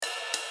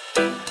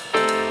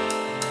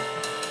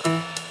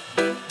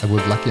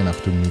was lucky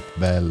enough to meet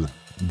Belle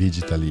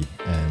digitally,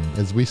 and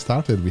as we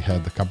started, we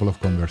had a couple of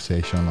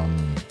conversations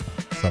on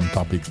some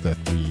topics that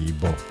we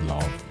both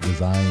love: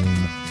 design,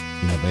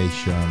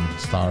 innovation,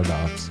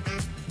 startups.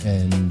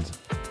 And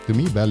to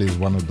me, Belle is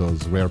one of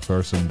those rare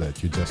persons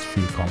that you just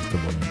feel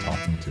comfortable in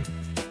talking to.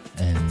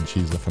 And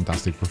she's a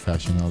fantastic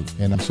professional,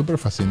 and I'm super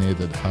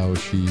fascinated how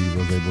she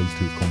was able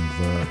to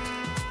convert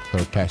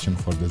her passion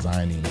for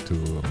design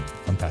into a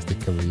fantastic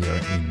career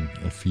in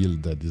a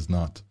field that is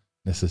not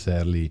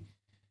necessarily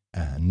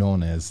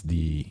known as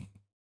the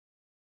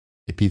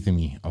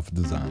epitome of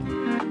design.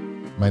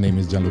 My name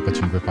is Gianluca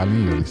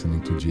Cinquepalli. You're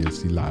listening to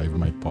GLC Live,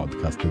 my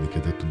podcast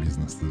dedicated to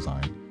business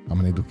design. I'm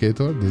an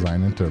educator,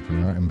 design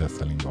entrepreneur, and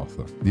best-selling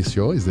author. This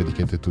show is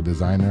dedicated to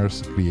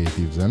designers,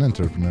 creatives, and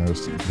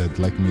entrepreneurs that,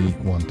 like me,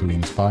 want to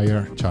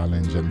inspire,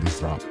 challenge, and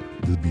disrupt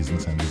the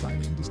business and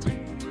design industry.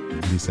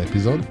 In this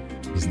episode,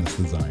 Business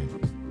Design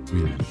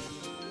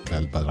with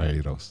Belle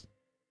Barreiros.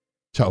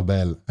 Ciao,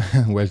 Belle.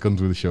 Welcome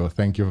to the show.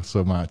 Thank you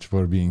so much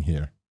for being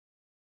here.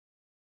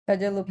 Ciao,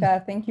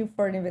 Gianluca. Thank you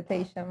for the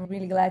invitation. I'm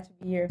really glad to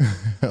be here.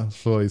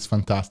 So it's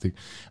fantastic.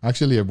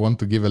 Actually, I want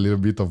to give a little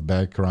bit of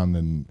background.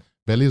 And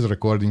Belle is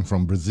recording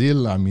from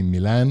Brazil. I'm in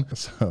Milan.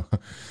 So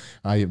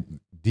I'm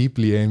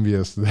deeply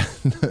envious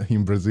that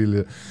in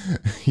Brazil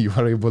you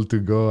are able to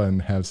go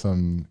and have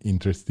some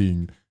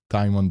interesting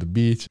time on the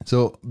beach.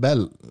 So,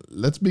 Belle,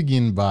 let's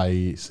begin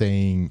by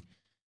saying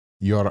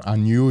your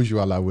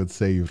unusual, I would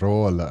say,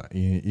 role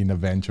in a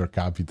venture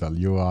capital.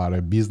 You are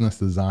a business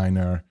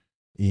designer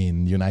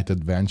in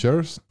United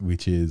Ventures,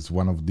 which is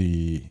one of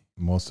the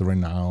most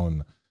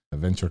renowned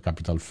venture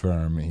capital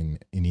firm in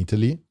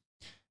Italy.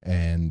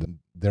 And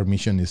their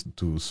mission is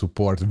to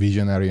support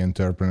visionary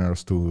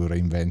entrepreneurs to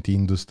reinvent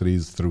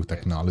industries through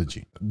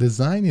technology.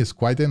 Design is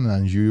quite an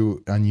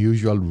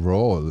unusual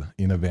role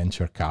in a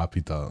venture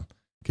capital.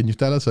 Can you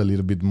tell us a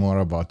little bit more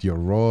about your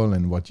role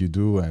and what you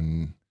do,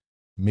 and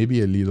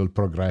maybe a little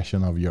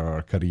progression of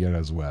your career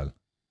as well?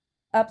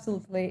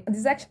 Absolutely. This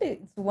is actually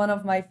one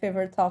of my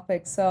favorite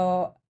topics.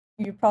 So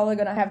you're probably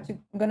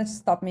gonna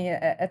stop me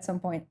at some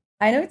point.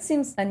 I know it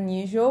seems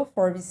unusual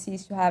for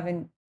VCs to have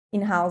an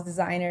in-house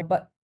designer,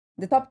 but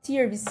the top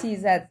tier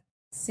VCs that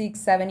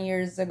 6-7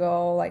 years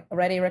ago,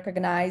 already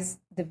recognized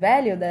the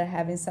value that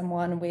having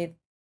someone with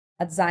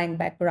a design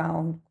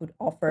background could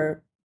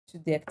offer to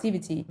the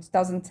activity. In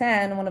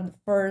 2010, one of the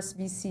first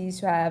VCs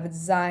to have a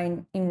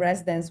design in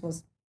residence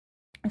was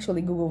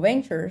actually Google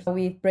Ventures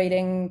with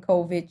Braden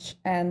Kovich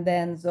and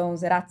then Zon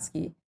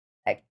Zeratsky.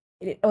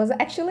 It was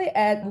actually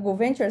at Google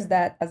Ventures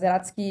that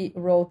Zeratsky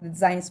wrote the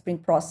design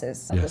sprint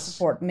process to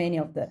support many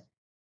of their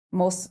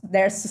most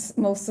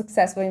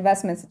successful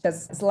investments, such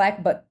as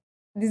Slack, but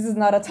this is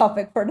not a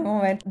topic for the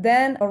moment.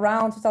 Then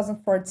around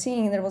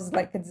 2014, there was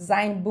a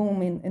design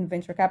boom in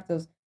venture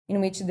capitals, in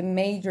which the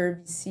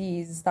major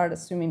VCs started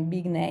assuming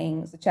big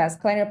names, such as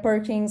Kleiner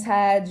Perkins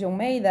had John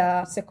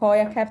Maeda,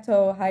 Sequoia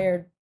Capital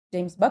hired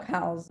James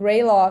Buckhouse,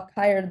 Greylock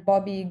hired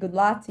Bobby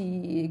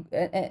Goodlatty,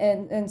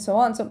 and so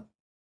on. So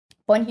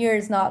point here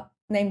is not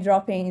name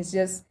dropping, it's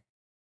just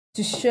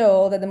to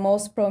show that the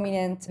most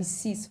prominent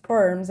VCs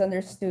firms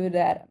understood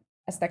that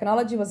as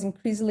technology was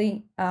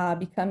increasingly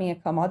becoming a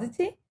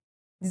commodity,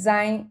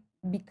 design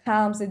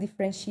becomes a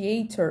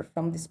differentiator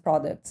from these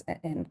products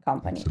and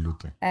companies.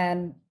 Absolutely.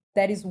 And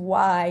that is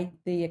why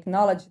they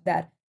acknowledged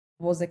that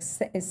it was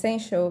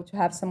essential to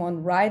have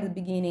someone right at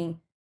the beginning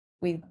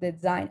with the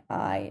design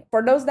eye.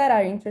 For those that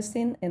are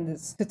interested in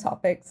these two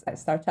topics, like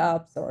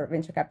startups or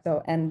venture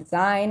capital and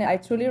design, I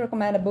truly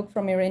recommend a book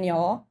from Irene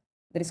Yeo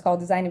that is called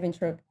Design and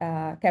Venture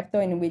Capital,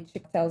 in which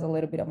it tells a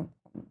little bit of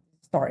the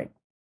story.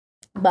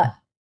 But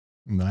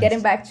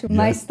getting back to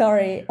my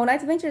story,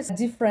 United Ventures is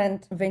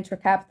different venture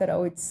capital. I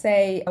would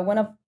say one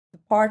of the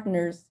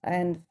partners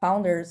and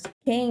founders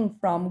came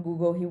from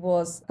Google. He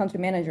was country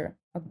manager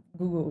of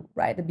Google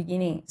right at the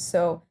beginning.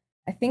 So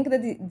I think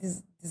that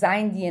this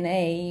design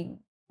DNA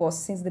was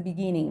since the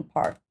beginning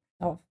part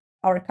of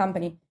our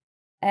company.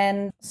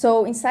 And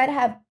so inside I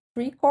have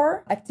 3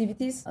 core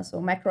activities,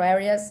 so macro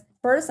areas.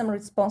 First, I'm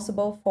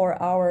responsible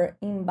for our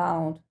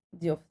inbound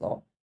deal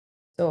flow.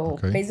 So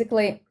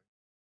basically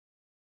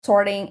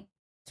sorting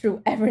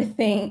through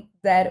everything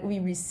that we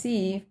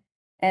receive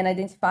and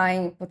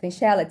identifying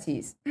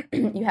potentialities.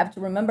 You have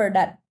to remember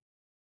that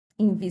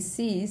in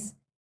VCs,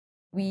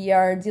 we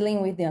are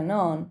dealing with the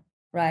unknown,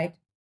 right?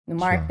 The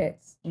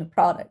markets, the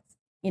products,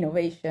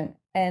 innovation.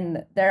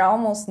 And there are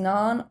almost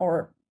none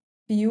or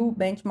few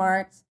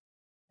benchmarks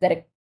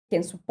that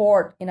can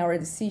support in our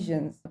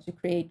decisions to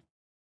create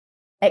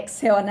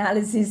Excel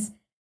analysis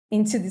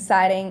into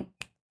deciding,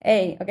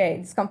 hey, okay,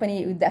 this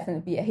company would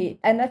definitely be a hit.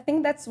 And I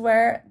think that's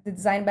where the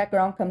design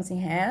background comes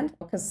in hand,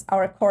 because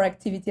our core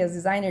activity as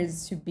designers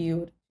is to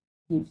build,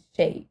 give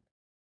shape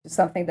to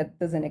something that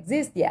doesn't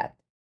exist yet.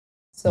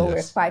 So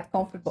we're quite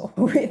comfortable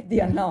with the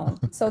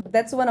unknown. So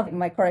that's one of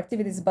my core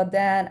activities. But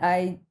then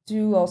I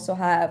do also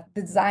have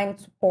the design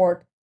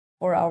support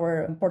for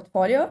our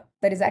portfolio.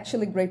 That is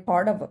actually a great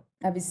part of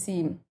a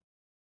VC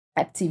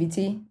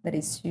activity, that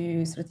is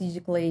to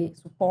strategically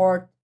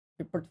support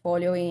the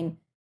portfolio in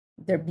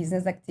their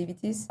business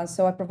activities.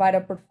 So I provide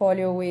a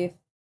portfolio with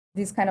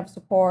this kind of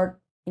support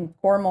in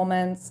core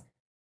moments,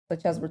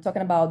 such as we're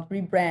talking about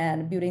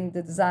rebrand, building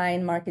the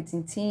design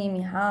marketing team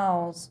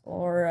in-house,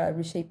 or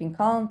reshaping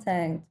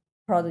content,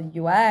 product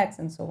UX,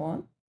 and so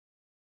on.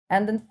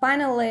 And then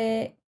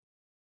finally,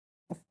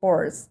 of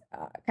course,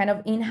 kind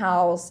of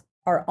in-house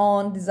our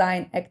own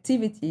design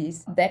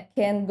activities that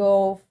can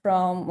go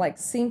from like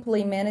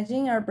simply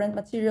managing our brand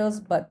materials,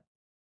 but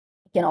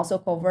it can also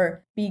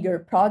cover bigger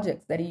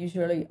projects that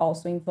usually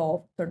also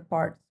involve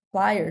third-party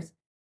suppliers,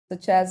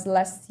 such as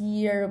last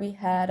year we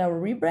had our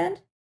rebrand.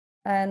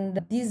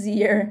 And this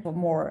year,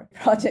 more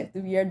project,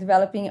 we are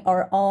developing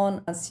our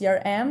own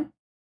CRM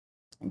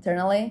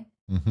internally.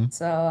 Mm-hmm.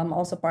 So I'm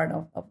also part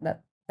of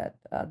that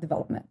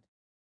development.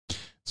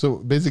 So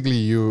basically,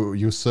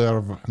 you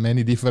serve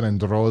many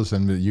different roles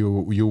and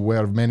you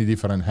wear many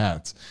different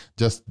hats.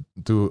 Just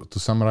to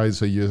summarize,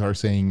 so you are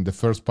saying the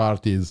first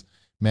part is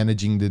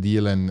managing the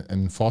deal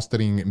and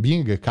fostering,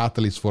 being a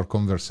catalyst for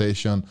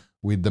conversation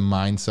with the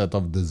mindset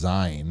of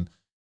design,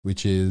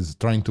 which is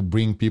trying to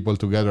bring people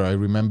together. I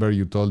remember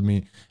you told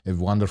me a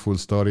wonderful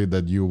story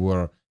that you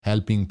were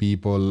helping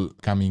people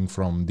coming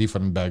from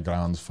different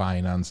backgrounds,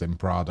 finance and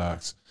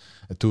products,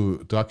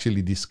 to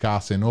actually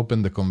discuss and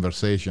open the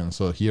conversation.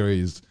 So here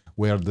is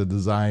where the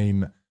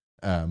design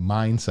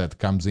mindset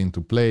comes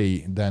into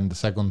play. Then the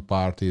second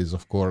part is,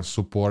 of course,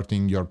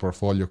 supporting your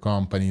portfolio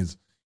companies,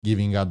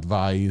 giving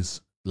advice,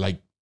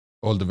 like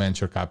all the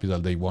venture capital,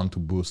 they want to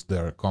boost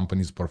their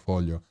company's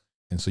portfolio.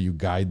 And so you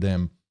guide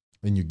them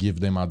and you give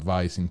them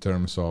advice in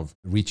terms of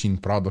reaching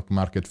product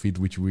market fit,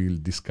 which we'll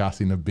discuss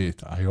in a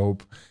bit, I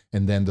hope.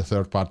 And then the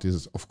third part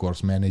is, of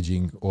course,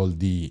 managing all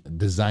the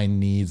design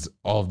needs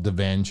of the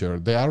venture.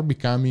 They are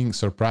becoming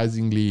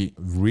surprisingly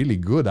really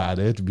good at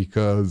it,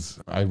 because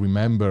I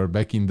remember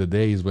back in the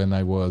days when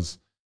I was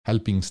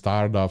helping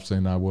startups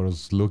and I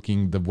was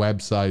looking the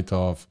website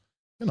of,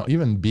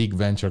 even big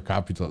venture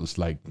capitals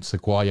like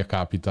Sequoia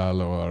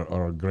Capital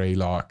or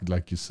Greylock,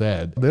 like you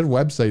said. Their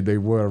website, they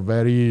were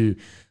very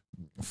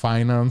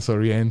finance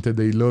oriented.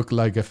 They look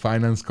like a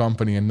finance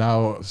company, and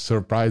now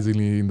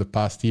surprisingly in the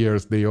past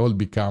years they all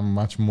become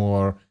much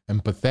more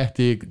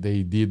empathetic.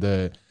 They did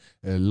a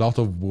lot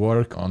of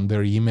work on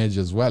their image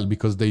as well,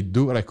 because they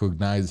do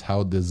recognize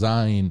how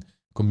design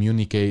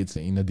communicates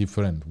in a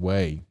different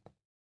way.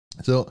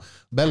 So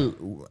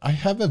Bel, I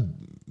have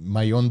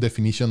my own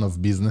definition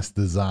of business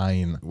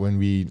design.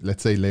 When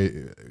let's say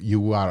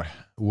you are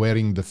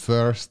wearing the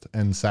first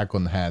and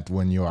second hat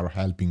when you are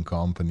helping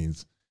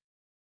companies,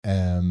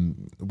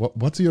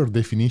 what's your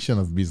definition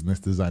of business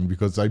design?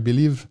 Because I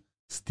believe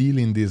still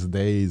in these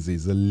days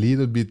is a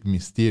little bit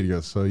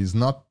mysterious. So it's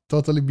not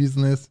totally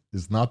business,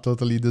 it's not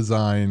totally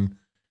design.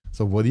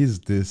 So what is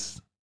this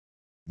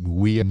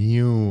weird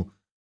new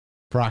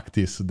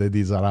practice that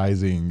is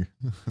arising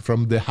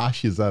from the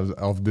ashes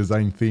of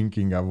design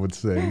thinking, I would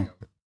say?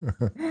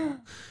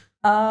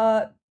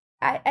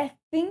 I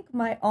think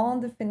my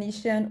own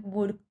definition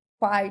would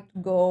quite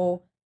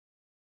go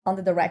on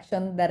the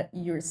direction that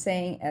you're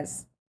saying,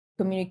 as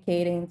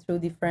communicating through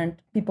different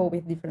people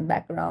with different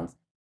backgrounds.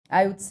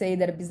 I would say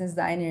that a business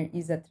designer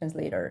is a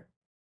translator.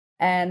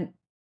 And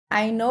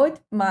I know it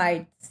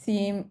might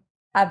seem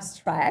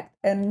abstract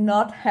and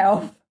not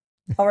help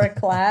our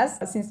class,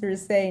 since you're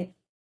saying,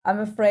 I'm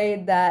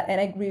afraid that,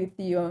 and I agree with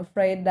you, I'm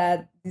afraid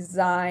that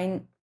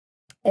design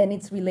and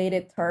its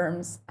related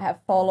terms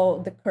have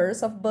followed the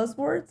curse of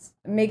buzzwords,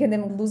 making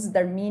them lose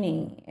their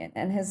meaning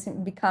and has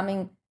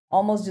becoming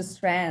almost just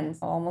trends,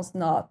 almost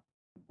not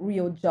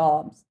real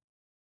jobs,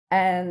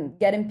 and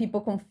getting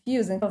people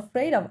confused and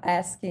afraid of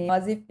asking,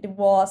 as if it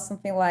was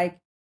something like,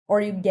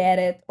 or you get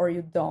it or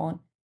you don't.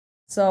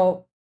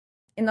 So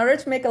in order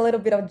to make a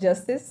little bit of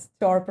justice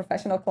to our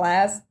professional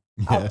class,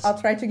 yes. I'll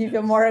try to give you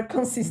a more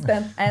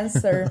consistent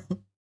answer.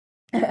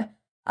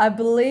 I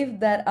believe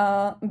that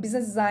a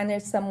business designer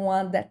is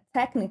someone that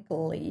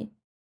technically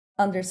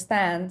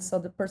understands, so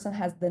the person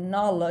has the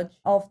knowledge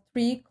of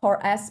three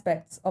core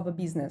aspects of a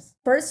business.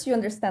 First, you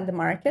understand the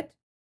market.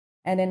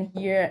 And then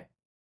here,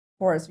 of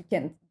course,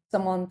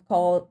 someone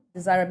call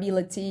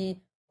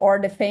desirability or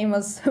the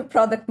famous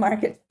product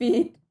market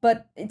fit.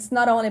 But it's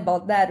not only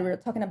about that. We're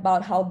talking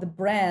about how the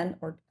brand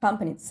or the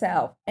company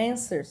itself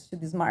answers to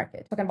this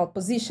market. Talking about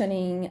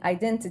positioning,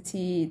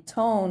 identity,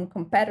 tone,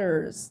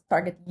 competitors,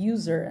 target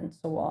user, and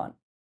so on.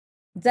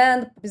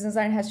 Then the business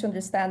designer has to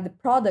understand the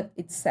product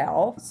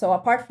itself. So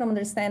apart from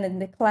understanding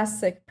the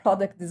classic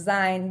product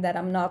design that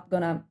I'm not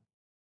going to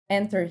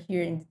enter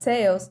here in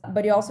details,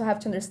 but you also have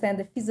to understand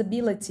the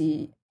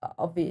feasibility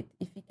of it,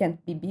 if it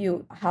can't be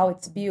built, how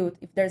it's built,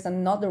 if there's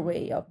another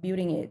way of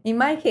building it. In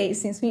my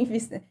case, since we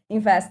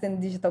invest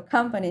in digital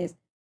companies,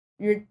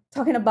 you're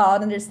talking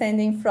about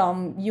understanding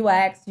from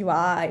UX,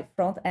 UI,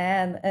 front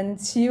end,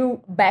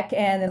 until back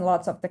end and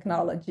lots of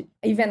technology.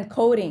 Even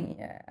coding,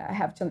 I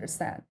have to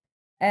understand.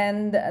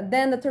 And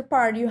then the third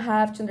part, you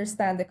have to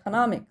understand the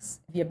economics,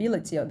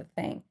 viability of the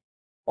thing.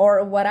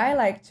 Or what I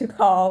like to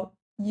call,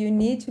 you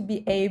need to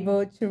be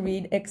able to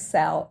read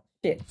Excel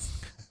sheets.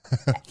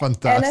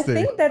 Fantastic. And I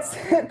think that's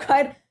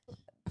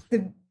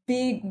the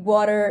big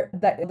water,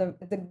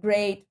 the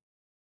great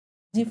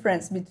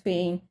difference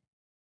between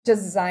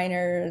just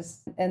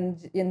designers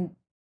and in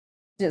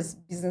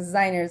just business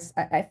designers.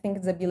 I think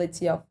it's the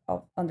ability of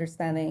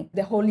understanding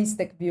the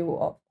holistic view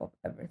of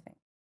everything.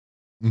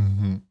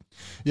 Mm-hmm.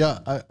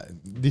 Yeah,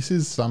 this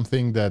is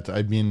something that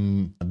I've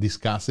been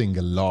discussing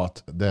a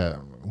lot.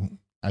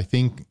 I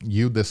think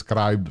you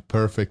described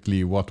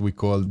perfectly what we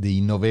call the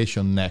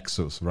innovation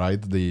nexus,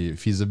 right? The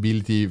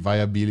feasibility,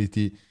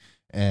 viability,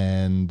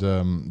 and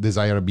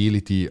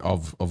desirability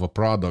of a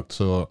product.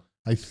 So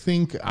I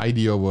think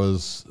IDEO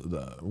was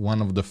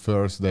one of the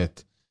first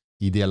that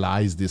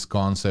idealized this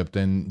concept,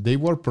 and they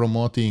were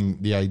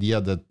promoting the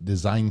idea that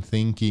design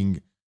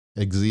thinking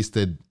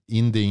existed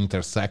in the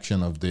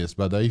intersection of this.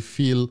 But I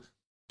feel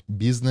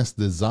business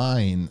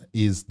design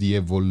is the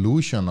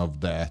evolution of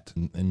that.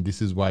 And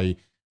this is why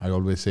I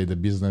always say the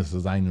business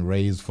design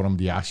raised from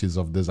the ashes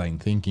of design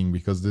thinking,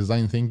 because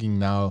design thinking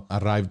now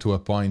arrived to a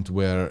point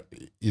where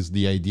is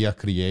the idea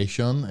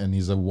creation and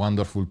is a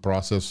wonderful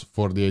process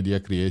for the idea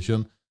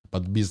creation.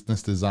 But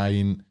business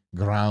design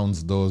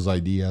grounds those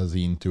ideas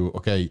into,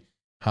 okay,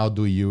 how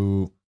do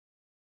you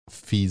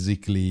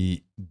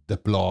physically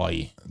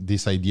deploy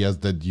these ideas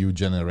that you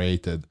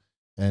generated?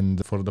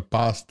 And for the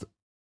past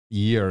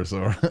years,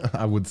 or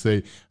I would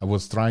say, I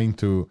was trying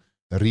to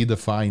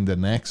redefine the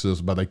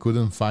nexus, but I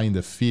couldn't find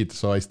a fit.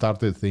 So I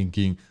started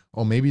thinking,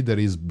 oh, maybe there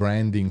is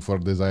branding for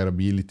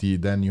desirability.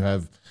 Then you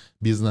have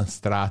business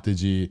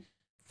strategy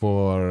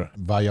for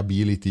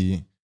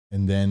viability.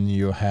 And then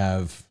you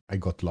have, I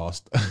got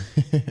lost.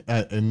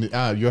 and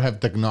you have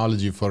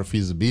technology for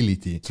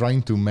feasibility.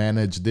 Trying to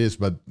manage this,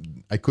 but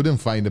I couldn't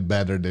find a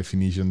better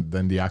definition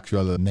than the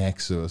actual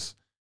nexus.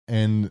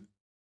 And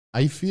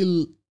I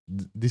feel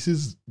this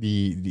is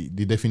the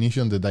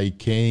definition that I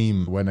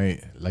came when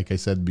like I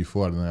said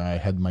before, I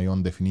had my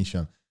own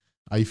definition.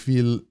 I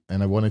feel,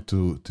 and I wanted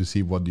to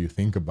see what do you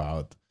think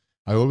about.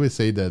 I always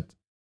say that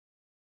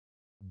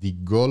the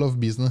goal of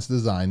business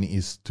design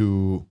is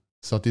to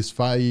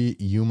satisfy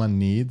human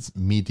needs,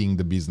 meeting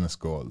the business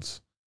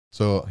goals.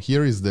 So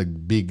here is the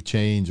big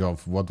change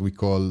of what we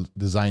call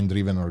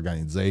design-driven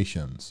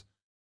organizations,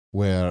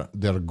 where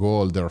their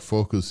goal, their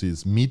focus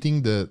is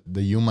meeting the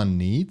human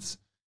needs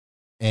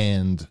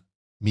and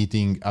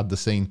meeting at the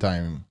same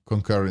time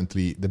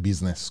concurrently the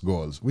business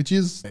goals, which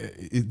is,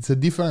 it's a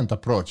different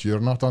approach. You're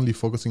not only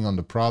focusing on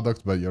the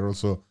product, but you're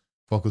also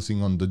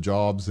focusing on the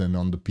jobs and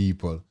on the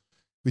people,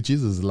 which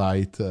is a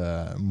slight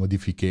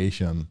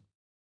modification.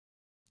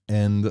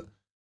 And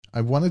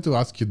I wanted to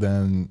ask you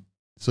then,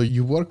 so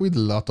you work with a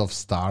lot of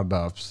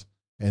startups,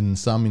 and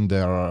some in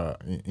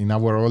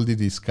our early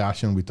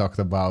discussion, we talked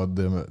about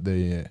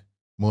the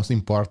most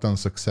important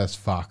success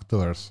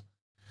factors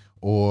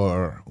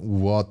or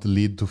what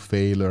lead to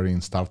failure in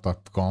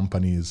startup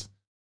companies.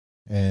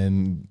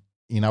 And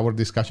in our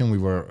discussion, we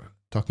were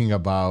talking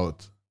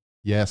about,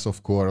 yes,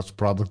 of course,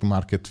 product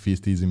market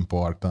fit is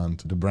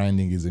important, the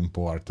branding is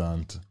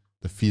important,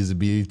 the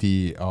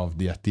feasibility of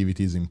the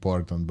activity is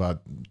important.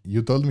 But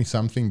you told me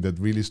something that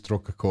really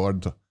struck a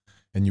chord,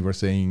 and you were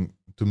saying,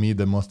 to me,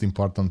 the most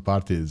important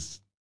part is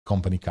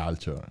company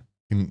culture.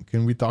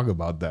 Can we talk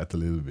about that a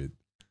little bit?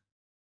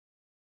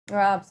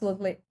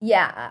 Absolutely.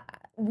 Yeah.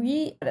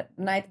 We at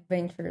Knight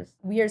Ventures,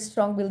 we are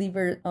strong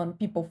believers on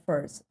people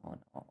first,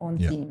 on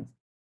teams.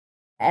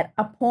 At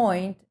a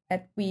point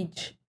at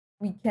which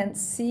we can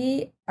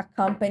see a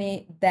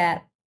company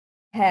that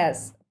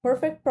has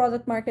perfect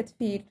product market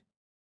fit,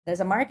 there's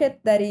a market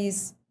that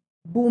is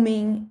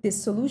booming, the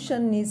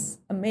solution is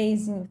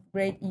amazing,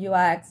 great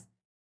UX,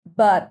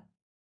 but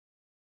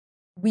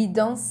we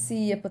don't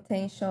see a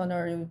potential,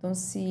 or we don't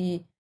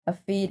see a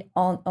fit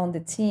on the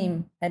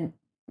team, and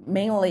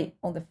mainly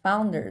on the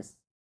founders.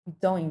 We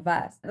don't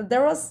invest.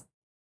 There was,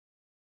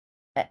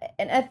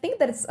 and I think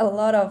that it's a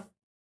lot of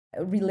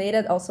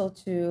related also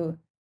to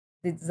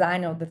the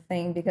design of the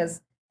thing,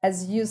 because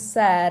as you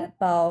said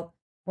about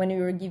when you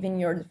were giving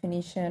your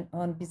definition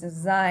on business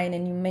design,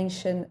 and you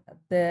mentioned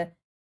the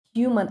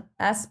human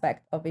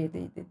aspect of it,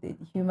 the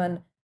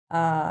human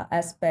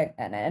aspect,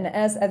 and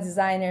as a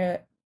designer,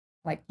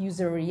 like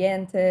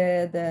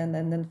user-oriented, and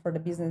then for the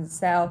business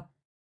itself,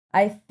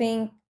 I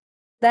think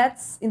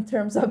that's, in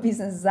terms of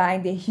business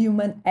design, the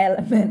human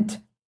element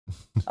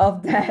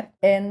of that.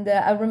 And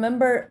I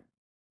remember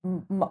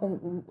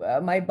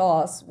my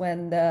boss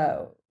when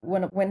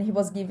he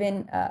was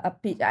given a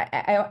pitch.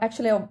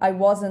 I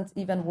wasn't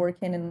even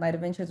working in Knight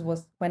Ventures,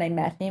 was when I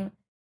met him,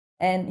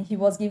 and he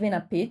was giving a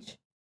pitch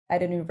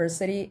at a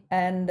university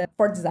and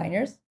for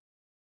designers.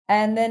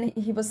 And then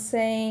he was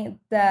saying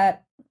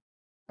that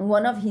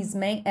one of his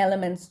main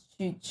elements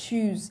to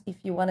choose if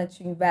you wanted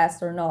to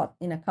invest or not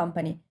in a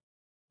company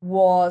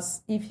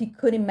was if he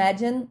could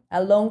imagine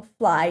a long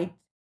flight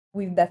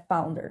with that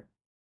founder,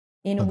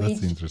 in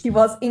which he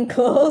was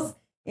enclosed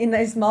in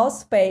a small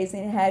space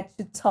and had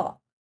to talk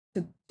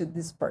to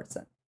this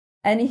person.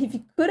 And if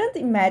he couldn't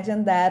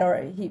imagine that,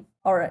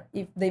 or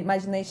if the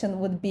imagination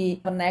would be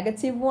a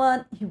negative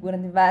one, he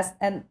wouldn't invest.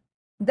 And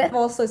that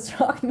also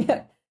struck me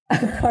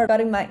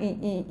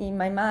in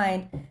my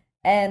mind.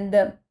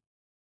 And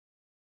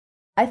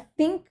I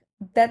think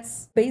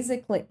that's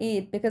basically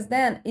it, because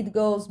then it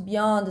goes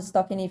beyond just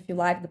talking if you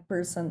like the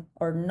person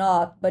or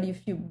not, but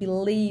if you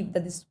believe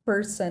that this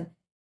person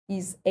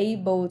is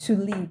able to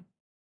lead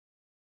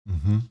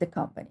the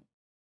company.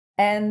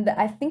 And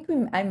I think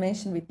I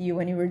mentioned with you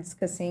when you were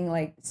discussing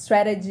like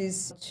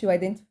strategies to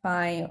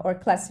identifying or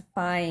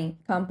classifying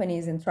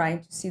companies and trying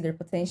to see their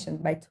potential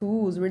by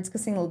tools. We were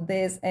discussing all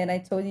this, and I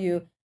told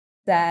you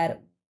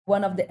that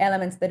one of the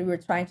elements that we were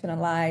trying to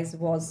analyze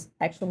was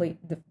actually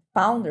the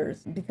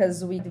founders,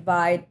 because we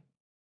divide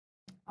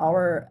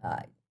our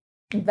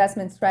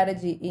investment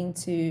strategy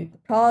into the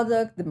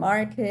product, the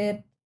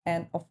market,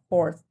 and of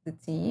course the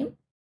team.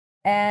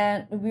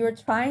 And we were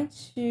trying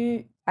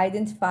to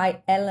identify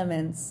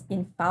elements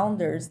in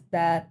founders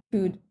that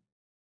could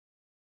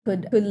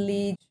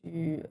lead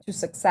to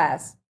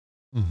success.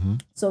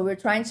 So we're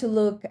trying to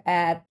look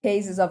at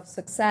cases of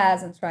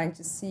success and trying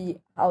to see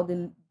how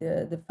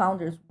the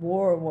founders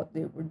were, what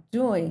they were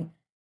doing.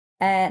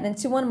 And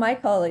until one of my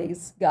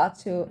colleagues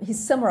he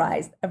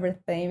summarized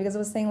everything, because I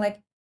was saying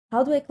like,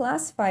 how do I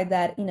classify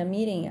that in a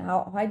meeting?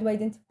 How do I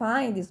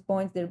identify these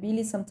points? They're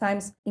really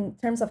sometimes in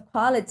terms of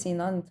quality,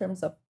 not in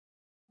terms of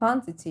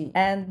quantity.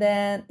 And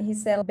then he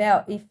said,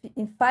 Belle, if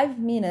in 5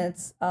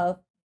 minutes of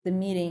the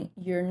meeting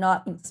you're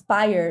not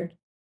inspired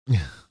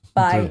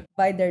by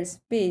their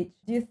speech,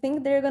 do you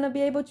think they're going to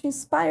be able to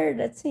inspire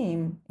the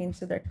team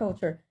into their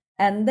culture?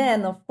 And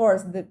then of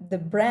course the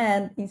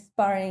brand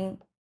inspiring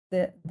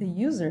the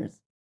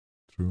users.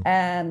 True.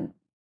 And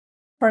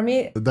for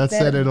me, that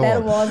said it all.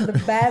 That was the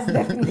best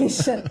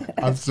definition.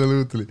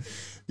 Absolutely.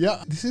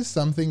 Yeah, this is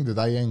something that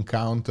I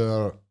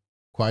encounter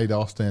quite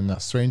often,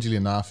 strangely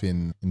enough,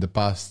 in the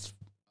past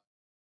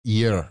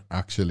year,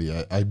 actually.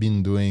 I've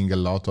been doing a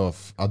lot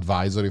of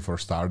advisory for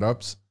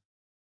startups.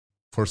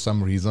 For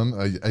some reason,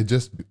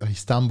 I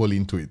stumbled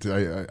into it.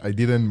 I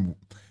didn't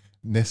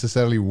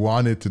necessarily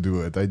want to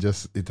do it.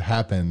 It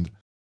happened.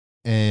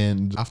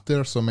 And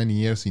after so many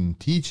years in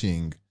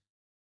teaching,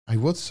 I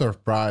was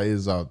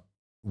surprised at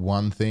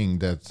one thing,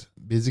 that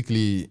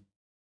basically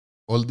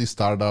all these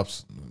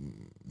startups,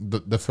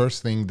 the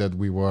first thing that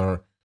we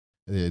were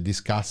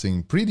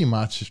discussing pretty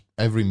much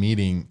every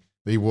meeting,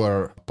 they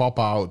were pop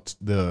out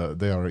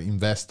their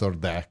investor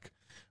deck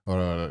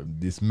or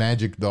this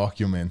magic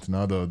document,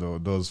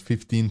 those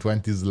 15,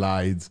 20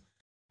 slides.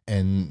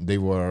 And they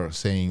were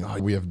saying,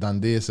 oh, we have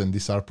done this and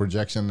this our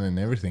projection and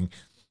everything.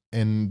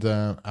 And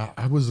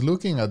I was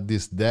looking at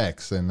these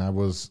decks and I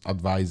was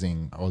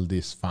advising all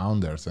these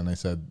founders. And I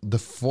said, the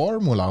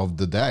formula of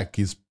the deck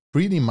is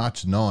pretty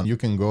much known. You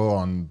can go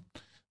on,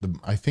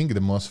 I think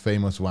the most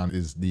famous one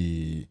is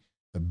the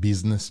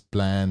business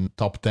plan,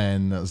 top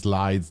 10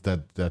 slides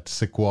that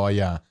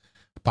Sequoia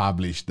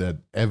published, that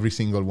every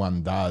single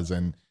one does.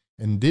 And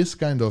this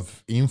kind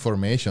of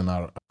information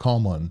are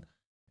common.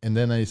 And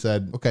then I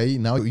said, okay,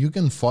 now you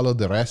can follow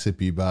the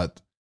recipe,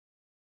 but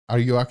are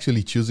you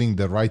actually choosing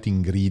the right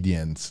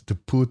ingredients to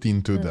put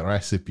into the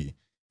recipe?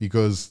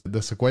 Because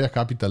the Sequoia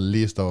Capital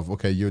list of,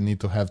 okay, you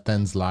need to have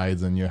 10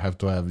 slides and you have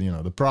to have,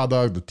 the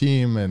product, the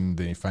team, and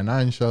the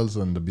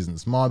financials and the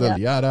business model,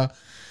 yada.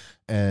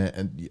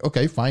 And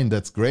okay, fine,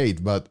 that's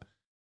great. But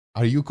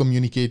are you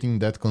communicating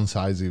that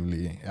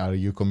concisely? Are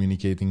you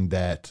communicating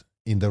that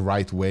in the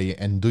right way?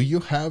 And do you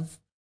have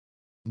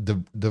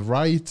the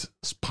right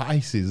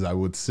spices, I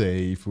would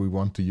say, if we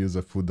want to use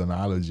a food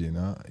analogy,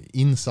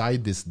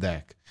 inside this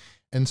deck?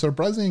 And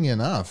surprisingly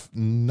enough,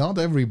 not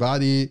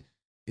everybody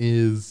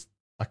is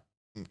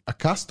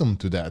accustomed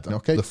to that.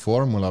 Okay, the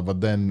formula, but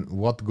then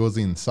what goes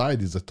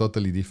inside is a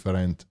totally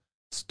different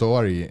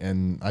story.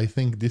 And I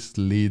think this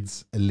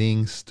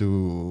links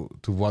to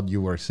what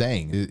you were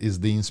saying. Is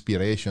the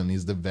inspiration,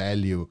 is the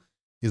value,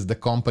 is the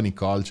company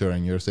culture.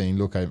 And you're saying,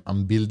 look,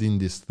 I'm building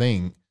this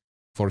thing.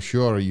 For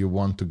sure, you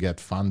want to get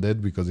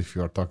funded, because if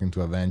you are talking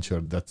to a venture,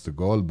 that's the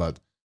goal. But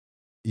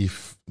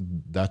if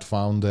that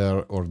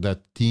founder or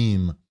that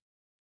team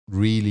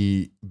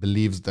really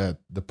believes that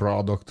the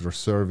product or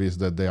service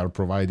that they are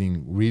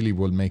providing really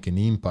will make an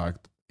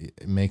impact,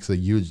 it makes a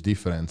huge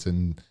difference.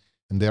 And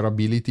their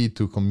ability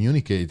to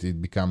communicate,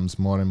 it becomes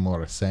more and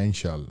more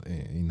essential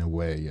in a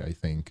way, I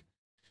think.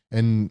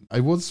 And I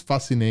was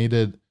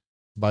fascinated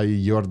by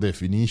your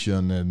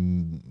definition.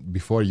 And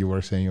before you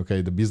were saying,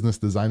 okay, the business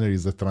designer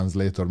is a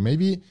translator.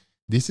 Maybe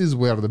this is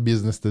where the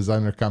business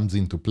designer comes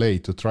into play,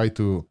 to try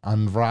to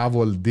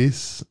unravel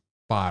these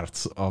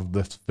parts of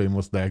the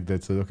famous deck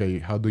that says, okay,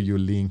 how do you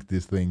link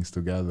these things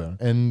together?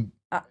 And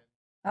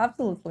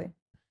absolutely.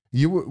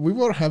 We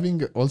were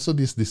having also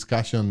this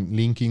discussion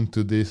linking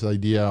to this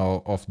idea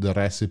of the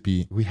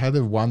recipe. We had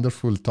a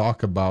wonderful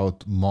talk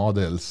about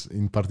models.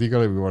 In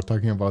particular, we were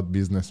talking about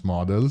business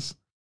models.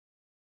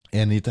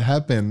 And it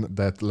happened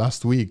that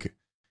last week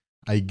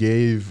I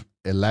gave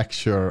a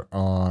lecture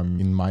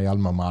in my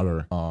alma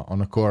mater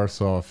on a course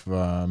of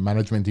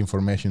management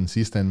information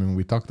system, and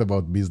we talked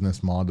about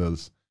business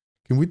models.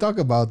 Can we talk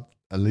about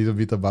a little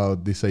bit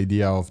about this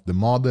idea of the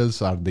models?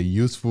 Are they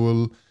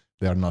useful?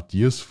 They are not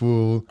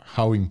useful?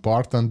 How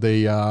important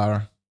they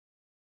are?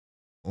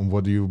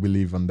 What do you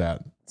believe on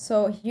that?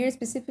 So here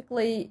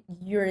specifically,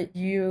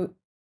 you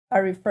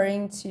are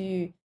referring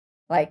to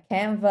like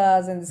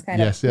Canvas and this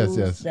kind of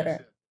tools that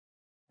are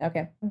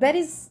okay. That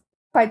is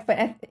quite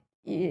fun.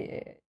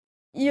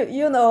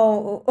 You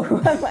know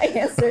what my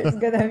answer is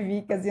gonna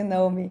be because you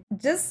know me.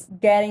 Just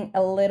getting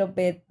a little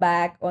bit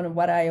back on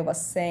what I was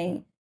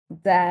saying,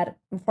 that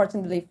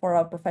unfortunately for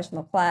our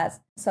professional class,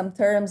 some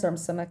terms or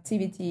some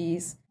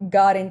activities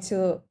got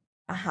into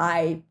a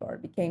hype or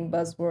became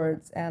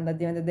buzzwords, and at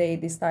the end of the day,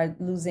 they start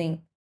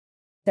losing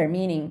their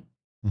meaning.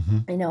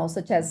 You know,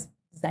 such as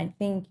design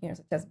thinking, or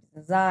such as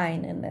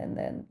design, and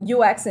then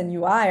UX and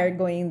UI are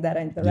going in that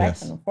direction.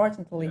 Yes.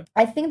 Unfortunately,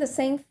 I think the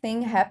same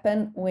thing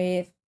happened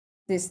with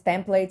these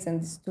templates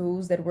and these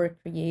tools that were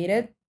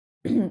created.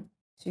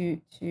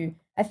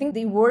 I think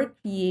they were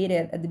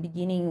created at the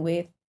beginning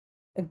with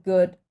a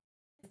good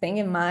thing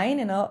in mind.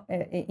 You know,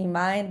 in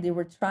mind, they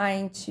were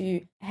trying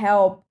to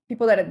help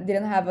people that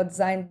didn't have a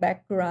design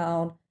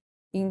background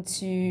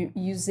into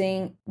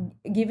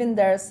giving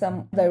there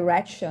some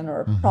direction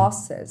or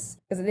process,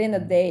 because at the end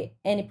of the day,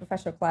 any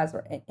professional class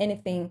or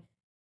anything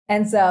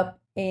ends up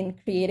in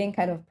creating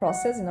kind of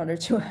process in order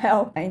to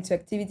help into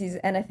activities.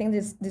 And I think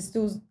these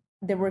tools,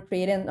 they were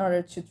created in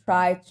order to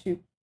try to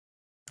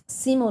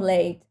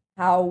simulate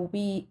how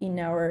we in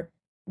our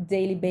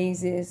daily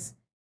basis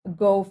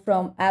go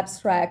from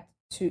abstract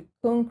to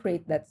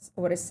concrete. That's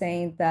what I'm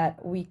saying,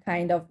 that we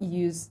kind of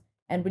use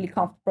and really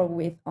comfortable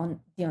with on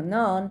the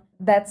unknown.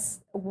 That's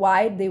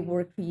why they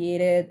were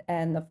created.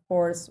 And of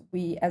course,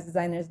 we as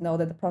designers know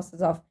that the process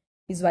of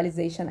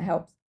visualization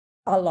helps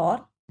a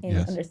lot in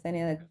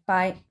understanding and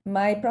identifying.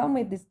 My problem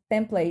with these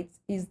templates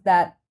is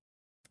that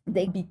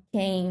they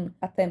became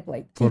a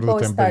template.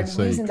 People started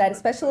using that,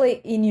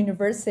 especially in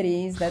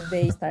universities, that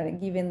they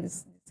started giving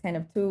this kind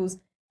of tools,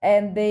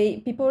 and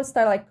people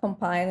start like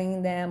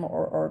compiling them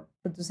or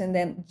producing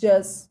them,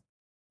 just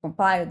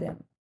compile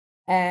them.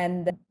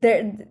 And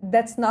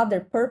that's not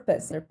their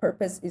purpose. Their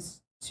purpose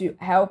is to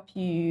help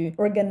you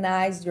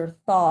organize your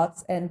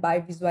thoughts, and by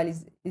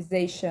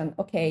visualization,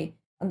 okay,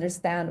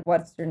 understand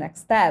what's your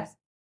next steps.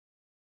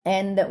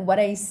 And what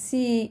I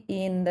see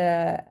in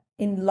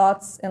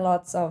lots and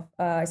lots of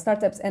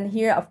startups, and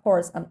here, of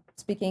course, I'm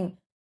speaking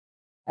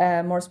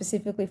more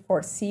specifically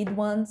for seed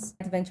ones,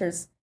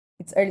 ventures,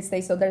 it's early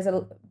stage. So there's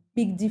a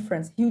big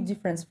difference, huge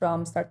difference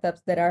from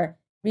startups that are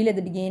really at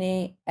the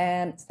beginning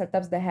and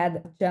startups that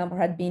had jump or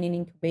had been in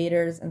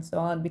incubators and so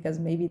on, because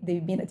maybe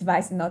they've been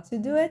advised not to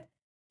do it.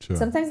 Sure.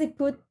 Sometimes they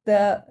put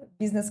the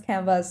business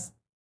canvas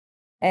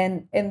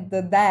and in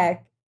the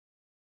deck,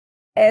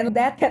 and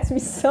that gets me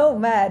so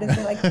mad. It's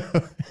like,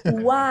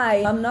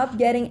 why? I'm not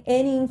getting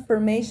any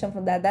information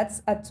from that.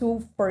 That's a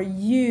tool for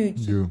you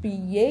to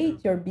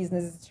create your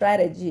business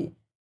strategy,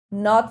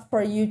 not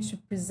for you to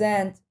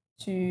present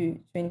to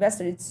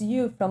investor. It's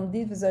you from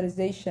this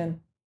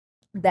visualization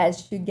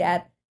that you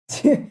get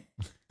to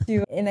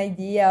an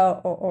idea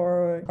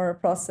or a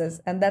process.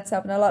 And that's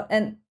happened a lot.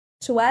 And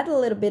to add a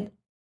little bit,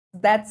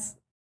 that's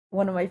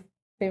one of my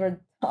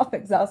favorite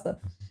topics also.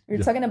 We're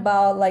talking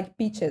about like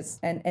pitches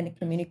and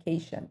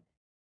communication.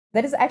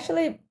 That is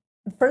actually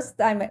the first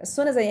time, as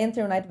soon as I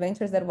entered Unite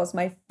Ventures, that was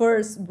my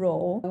first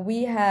role.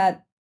 We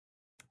had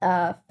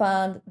a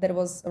fund that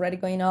was already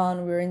going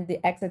on. We were in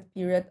the exit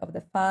period of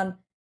the fund.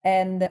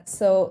 And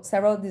so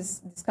several of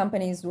these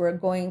companies were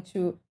going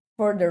to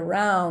further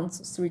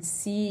rounds, Series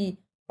C,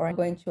 or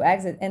going to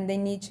exit, and they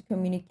need to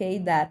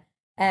communicate that.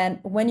 And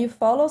when you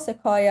follow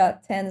Sequoia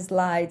 10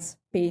 slides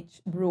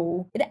pitch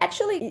rule,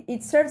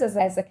 it serves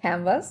as a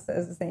canvas,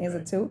 as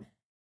a tool.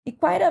 It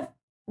kind of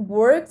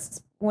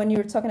works when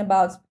you're talking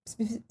about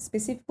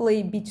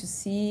specifically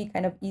B2C,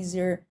 kind of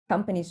easier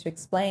companies to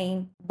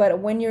explain. But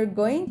when you're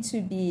going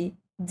to be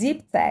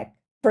deep tech,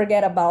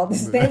 forget about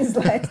these things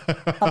like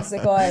of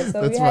Sequoia.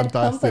 So we had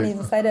companies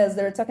inside us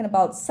that are talking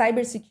about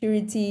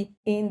cybersecurity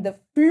in the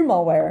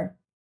firmware.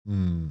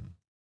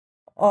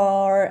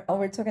 Or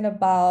we're talking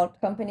about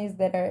companies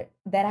that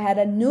had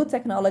a new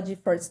technology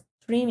for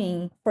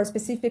streaming, for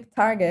specific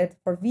target,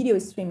 for video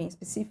streaming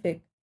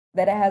specific,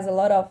 that has a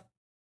lot of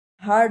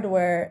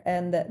hardware,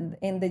 and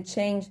they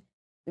change.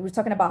 We're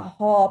talking about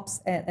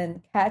hops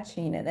and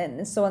catching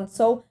and so on.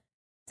 So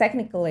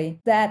technically,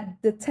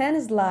 that the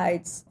 10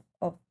 slides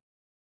of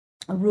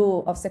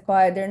rule of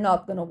Sequoia, they're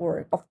not going to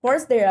work. Of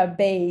course, they're a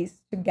base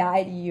to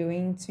guide you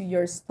into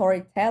your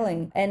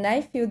storytelling. And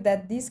I feel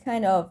that these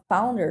kind of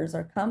founders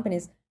or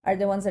companies are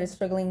the ones that are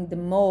struggling the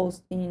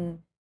most in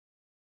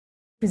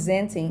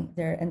presenting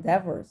their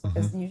endeavors,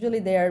 because usually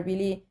they are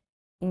really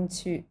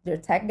into their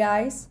tech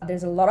guys.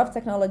 There's a lot of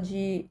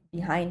technology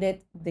behind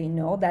it. They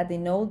know that. They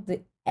know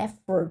the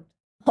effort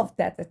of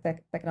that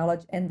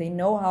technology, and they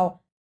know how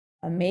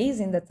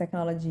amazing the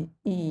technology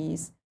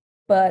is.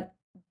 But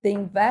the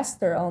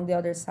investor on the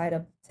other side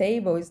of the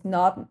table is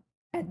not,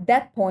 at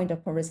that point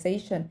of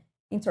conversation,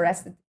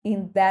 interested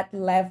in that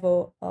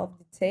level of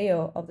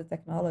detail of the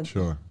technology.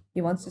 Sure.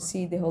 He wants to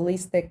see the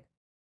holistic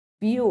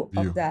view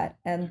of that.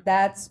 And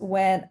that's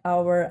when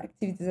our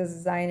activities as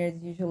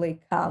designers usually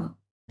come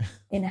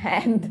in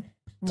hand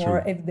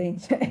more True.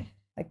 evident,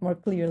 like more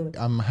clearly.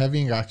 I'm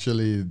having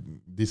actually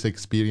this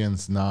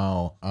experience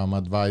now. I'm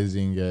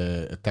advising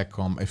a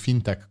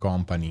fintech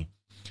company.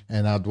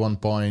 And at one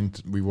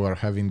point we were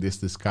having this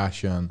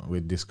discussion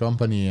with this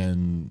company,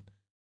 and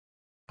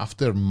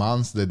after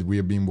months that we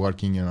have been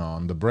working,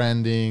 on the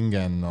branding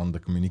and on the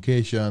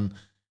communication,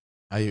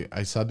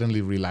 I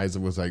suddenly realized,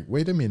 I was like,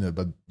 wait a minute,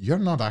 but you're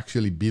not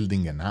actually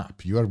building an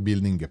app. You are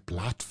building a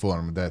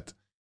platform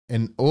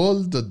and all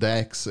the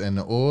decks and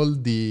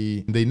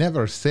they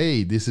never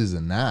say this is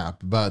an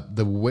app, but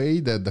the way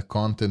that the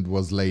content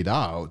was laid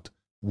out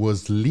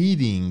was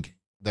leading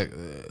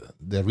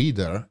the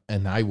reader,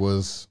 and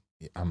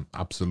I'm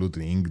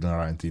absolutely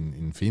ignorant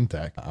in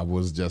fintech. I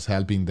was just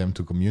helping them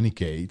to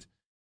communicate,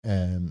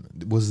 and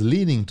it was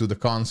leading to the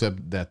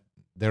concept that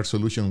their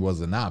solution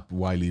was an app,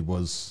 while it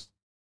was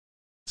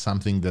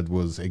something that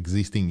was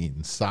existing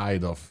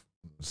inside of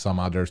some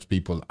other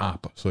people's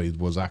app. So it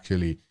was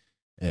actually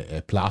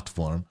a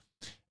platform.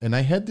 And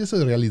I had this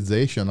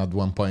realization at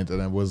one point, and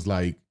I was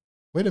like,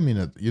 wait a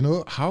minute,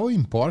 how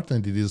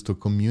important it is to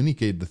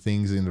communicate the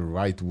things in the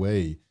right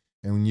way.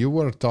 And when you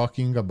were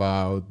talking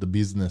about the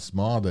business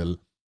model,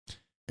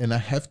 and I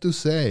have to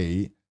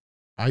say,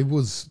 I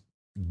was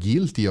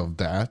guilty of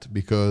that,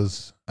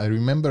 because I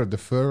remember the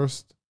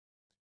first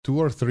 2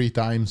 or 3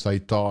 times I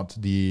taught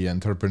the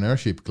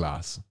entrepreneurship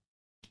class,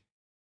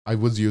 I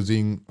was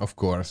using, of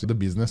course, the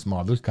business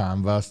model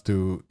canvas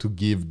to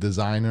give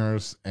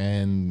designers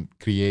and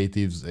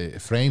creatives a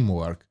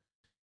framework.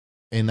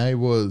 And I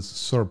was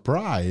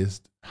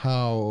surprised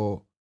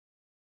how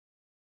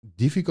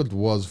difficult it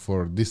was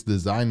for these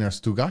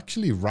designers to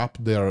actually wrap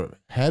their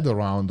head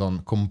around on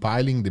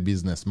compiling the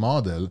business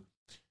model.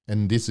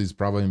 And this is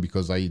probably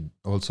because I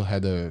also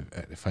had a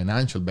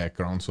financial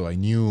background, so I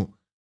knew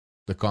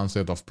the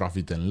concept of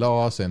profit and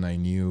loss, and I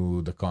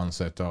knew the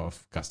concept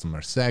of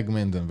customer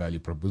segment and value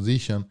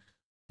proposition.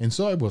 And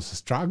so I was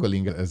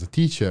struggling as a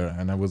teacher,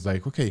 and I was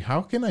like, okay,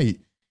 how can I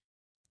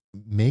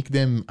make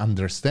them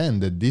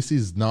understand that this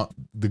is not,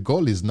 the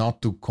goal is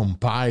not to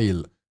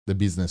compile the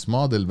business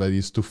model, but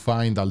is to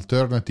find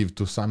alternative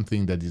to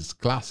something that is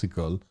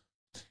classical.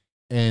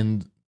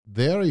 And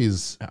there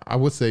is, I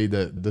would say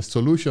that the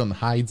solution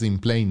hides in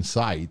plain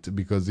sight,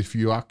 because if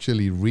you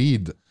actually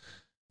read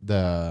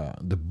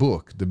the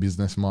book, The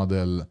Business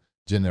Model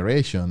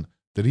Generation,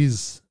 there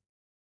is,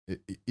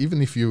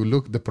 even if you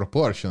look the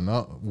proportion,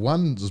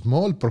 one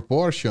small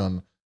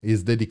proportion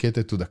is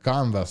dedicated to the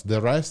canvas,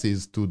 the rest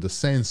is to the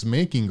sense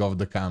making of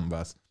the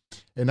canvas.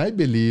 And I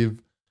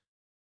believe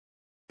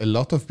a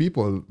lot of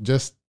people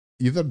just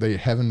either they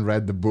haven't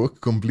read the book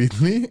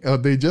completely, or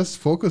they just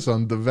focus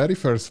on the very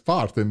first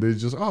part, and they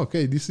just,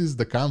 okay, this is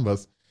the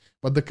canvas.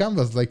 But the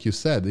canvas, like you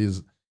said,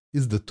 is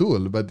the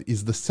tool, but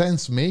is the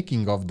sense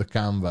making of the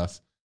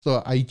canvas.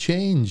 So I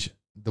changed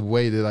the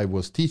way that I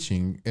was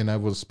teaching, and I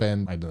will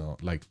spend, I don't know,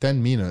 like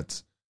 10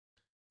 minutes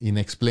in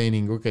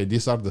explaining, okay,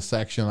 these are the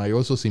sections. I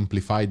also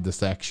simplified the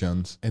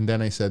sections. And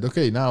then I said,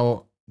 okay,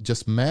 now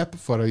just map,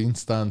 for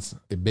instance,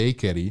 a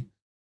bakery.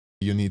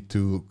 You need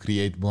to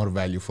create more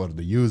value for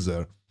the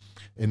user.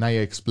 And I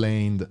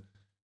explained,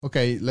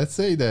 okay, let's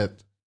say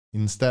that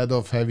instead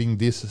of having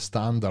this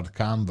standard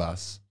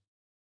canvas,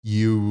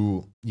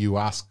 you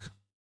ask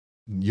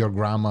your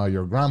grandma,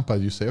 your grandpa,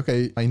 you say,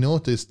 okay, I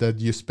noticed that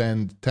you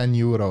spend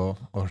 €10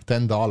 or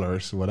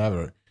 $10,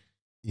 whatever,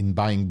 in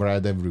buying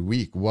bread every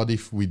week. What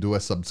if we do a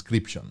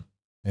subscription?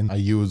 And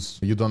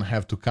you don't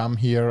have to come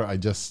here. I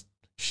just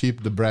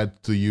ship the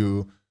bread to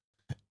you.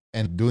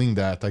 And doing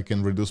that, I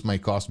can reduce my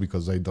cost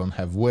because I don't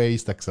have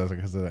waste, etc.,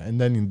 etc. And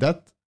then in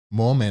that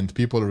moment,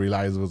 people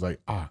realize, it was like,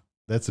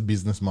 that's a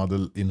business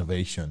model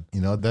innovation.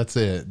 That's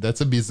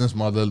a business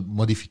model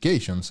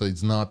modification. So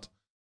it's not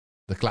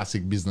the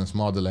classic business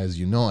model as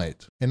you know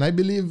it. And I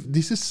believe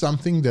this is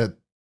something that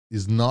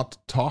is not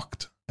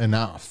talked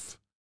enough,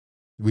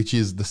 which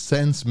is the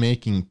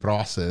sense-making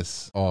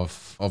process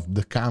of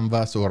the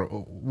canvas or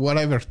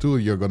whatever tool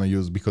you're going to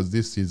use, because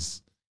this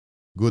is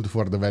good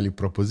for the value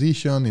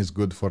proposition, is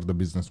good for the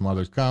business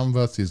model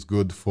canvas, is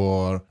good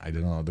for, I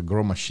don't know, the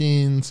grow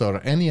machines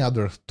or any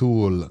other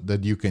tool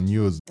that you can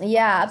use.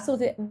 Yeah,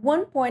 absolutely.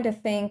 One point I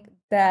think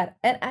that,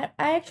 and I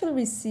actually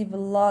receive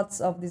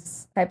lots of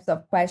these types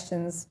of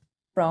questions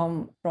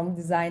from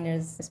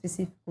designers,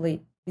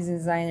 specifically business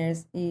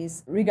designers,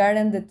 is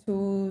regarding the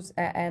tools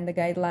and the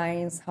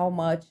guidelines, how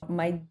much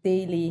my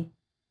daily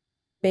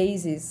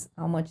basis,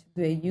 how much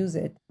do I use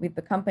it with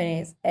the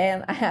companies.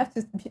 And I have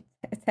to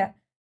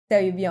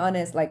be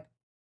honest, like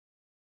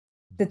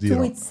the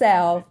tool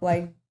itself,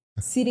 like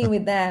sitting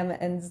with them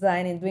and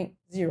designing, doing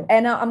zero.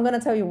 And now I'm going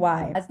to tell you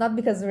why. It's not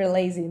because we're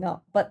lazy,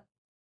 no, but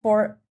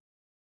for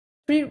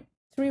three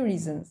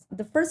reasons.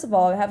 The first of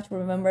all, you have to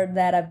remember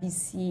that at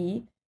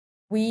VC,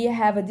 we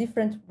have a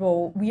different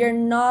role.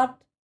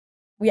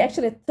 We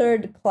actually a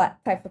third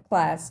type of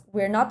class.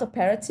 We're not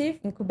operative.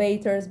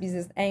 Incubators,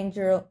 business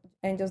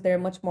angels, they're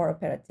much more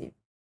operative.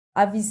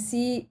 A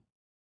VC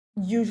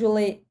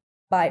usually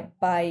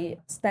by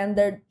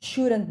standard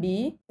shouldn't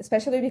be,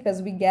 especially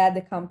because we get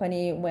the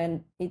company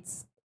when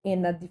it's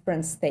in a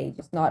different stage.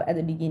 It's not at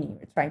the beginning.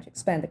 We're trying to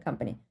expand the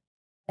company.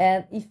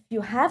 And if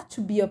you have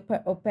to be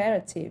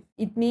operative,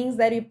 it means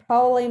that you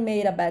probably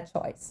made a bad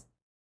choice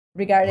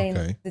regarding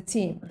the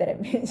team that I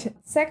mentioned.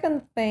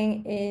 Second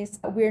thing is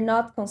we're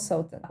not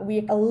consultant.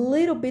 We're a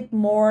little bit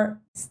more,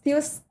 still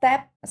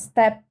a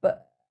step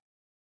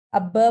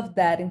above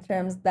that, in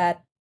terms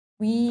that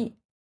we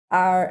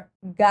are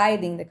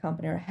guiding the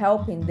company or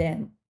helping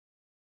them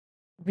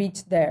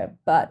reach there,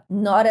 but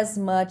not as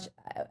much.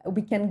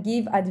 We can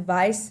give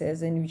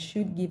advices, and we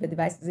should give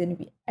advices, and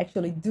we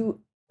actually do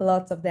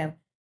lots of them.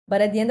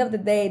 But at the end of the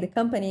day, the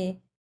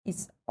company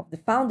is of the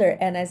founder.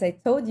 And as I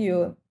told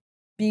you,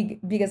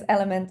 biggest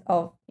element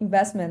of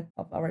investment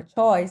of our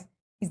choice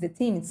is the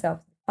team itself,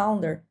 the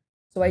founder.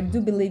 So I do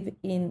believe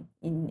in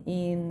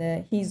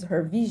his,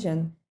 her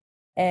vision.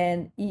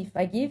 And if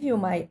I give you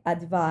my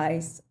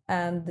advice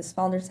and this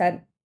founder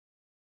said,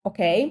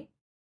 okay,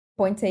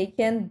 point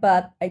taken,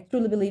 but I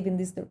truly believe in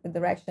this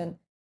direction,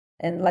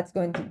 and let's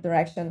go into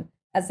direction.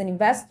 As an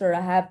investor,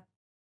 I have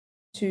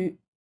to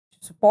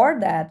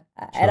support that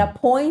at a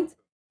point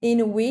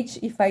in which,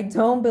 if I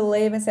don't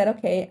believe and said,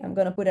 okay, I'm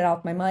going to put it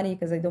out my money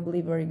because I don't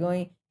believe where you're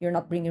going, you're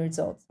not bringing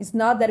results. It's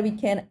not that we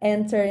can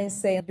enter and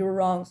say, you're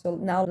wrong, so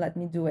now let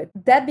me do it.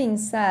 That being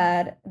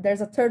said,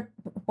 there's a third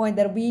point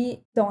that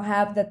we don't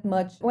have that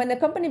much. When the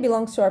company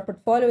belongs to our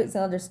portfolio, it's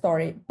another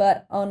story.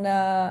 But on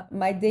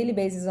my daily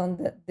basis,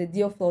 on the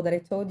deal flow that I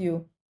told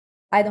you,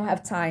 I don't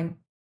have time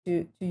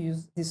to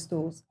use these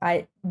tools.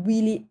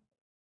 We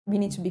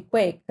need to be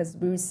quick because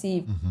we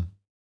receive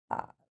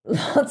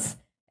lots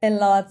and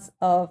lots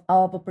of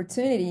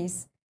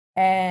opportunities,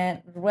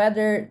 and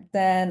rather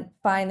than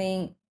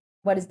finding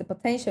what is the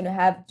potential, you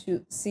have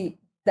to see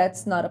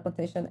that's not a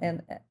potential,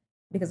 and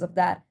because of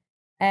that.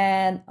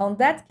 And on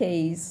that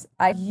case,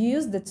 I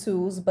use the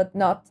tools, but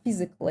not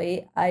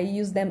physically. I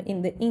use them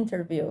in the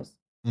interviews.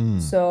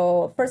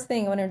 So first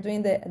thing, when you're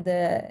doing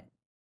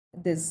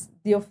this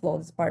deal flow,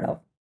 this part of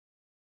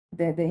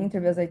the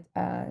interviews, I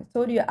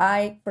told you,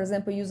 I, for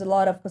example, use a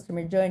lot of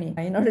customer journey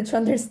in order to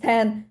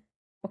understand,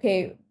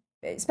 okay,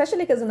 especially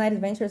because United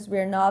Ventures,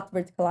 we're not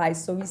verticalized.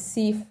 So we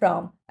see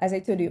from, as I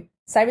told you,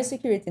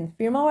 cybersecurity and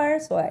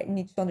firmware. So I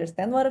need to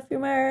understand what a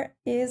firmware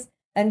is,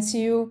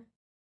 until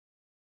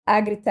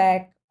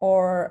agri-tech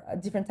or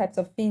different types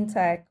of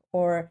fintech,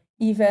 or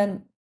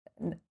even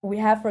we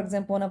have, for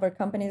example, one of our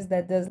companies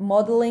that does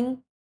modeling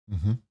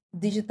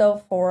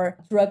digital for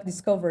drug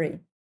discovery.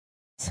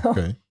 So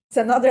it's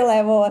another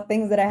level of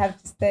things that I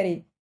have to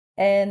study.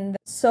 And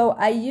so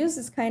I use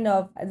this kind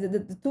of,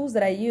 the tools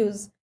that I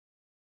use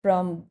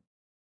from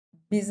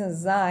business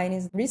design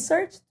is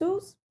research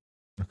tools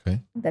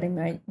that in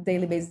my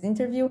daily basis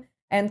interview,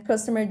 and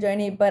customer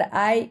journey. But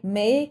I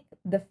make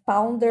the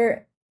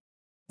founder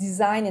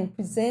design and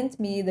present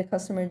me the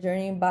customer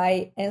journey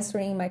by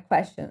answering my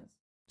questions.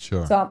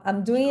 So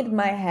I'm doing it in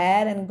my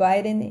head and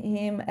guiding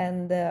him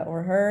and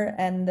or her.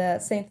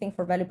 And same thing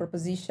for value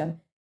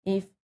proposition.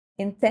 If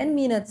in 10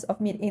 minutes of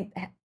meeting,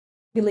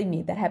 believe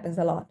me, that happens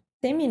a lot.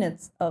 10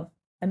 minutes of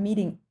a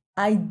meeting,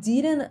 I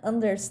didn't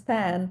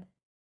understand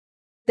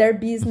their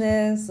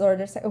business or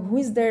who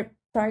is their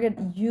target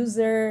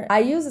user. I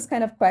use this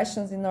kind of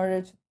questions in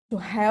order to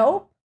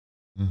help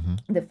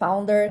the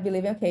founder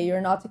believing, okay,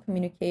 you're not a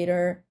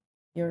communicator.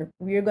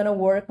 We're gonna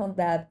work on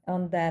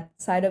that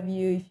side of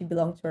you if you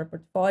belong to our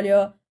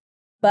portfolio.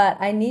 But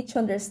I need to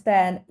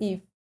understand if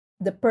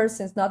the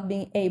person is not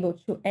being able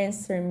to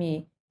answer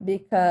me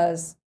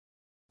because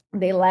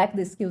they lack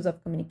the skills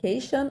of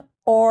communication,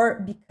 or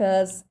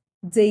because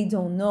they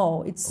don't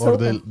know. It's so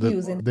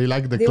confusing. They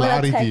like the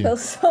clarity. They want to tackle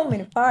so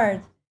many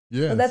parts.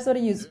 So that's what I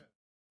use.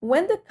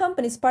 When the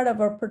company is part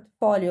of our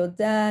portfolio,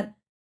 then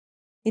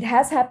it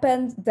has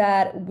happened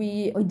that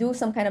we do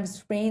some kind of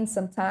sprint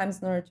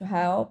sometimes in order to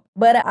help.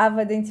 But I've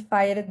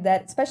identified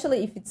that,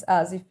 especially if it's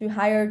us, if you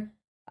hired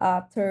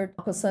a third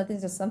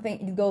consultant or something,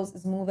 it goes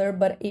smoother.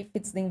 But if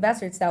it's the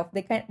investor itself,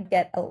 they can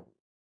get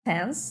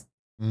tense.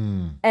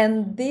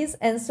 And this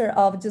answer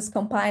of just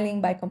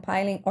compiling by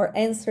compiling, or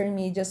answering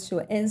me just to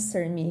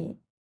answer me,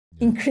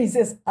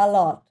 increases a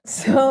lot.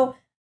 So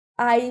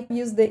I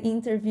use the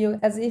interview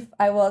as if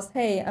I was,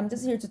 hey, I'm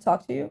just here to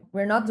talk to you.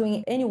 We're not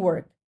doing any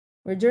work.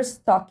 We're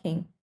just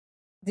talking.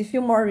 They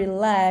feel more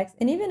relaxed.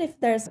 And even if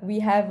we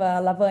have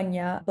a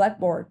Lavanya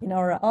blackboard in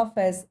our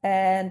office,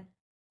 and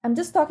I'm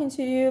just talking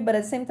to you, but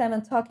at the same time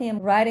I'm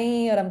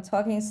writing, or I'm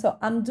talking. So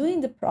I'm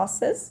doing the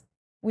process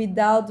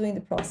without doing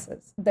the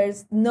process.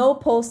 There's no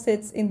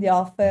post-its in the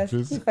office.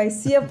 If I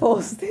see a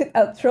post-it,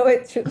 I'll throw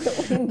it through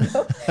the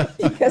window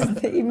because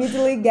they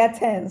immediately get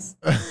tense.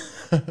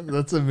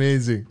 That's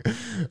amazing.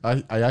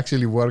 I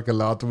actually work a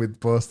lot with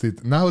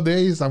Post-it.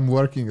 Nowadays, I'm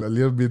working a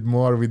little bit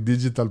more with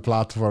digital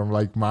platform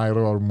like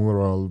Miro or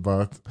Mural,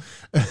 but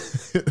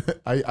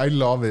I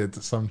love it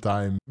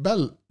sometimes.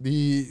 Bel,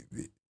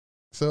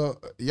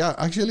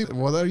 actually,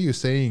 what are you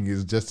saying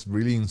is just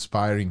really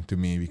inspiring to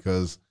me,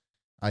 because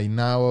I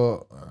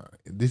now,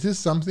 this is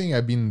something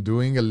I've been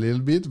doing a little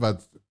bit,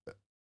 but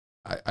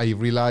I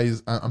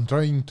realize I'm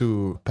trying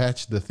to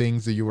patch the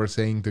things that you were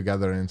saying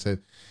together and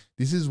said,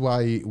 this is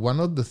why one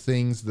of the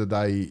things that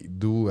I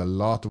do a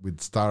lot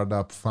with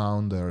startup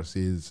founders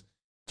is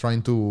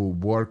trying to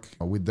work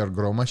with their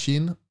grow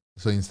machine.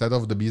 So instead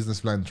of the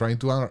business plan, trying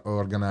to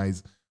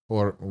organize,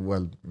 or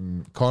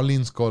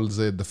Collins calls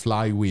it the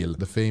flywheel,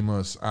 the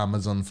famous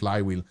Amazon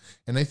flywheel.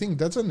 And I think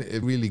that's a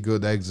really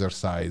good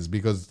exercise,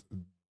 because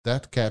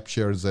that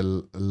captures a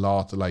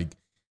lot, like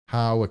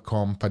how a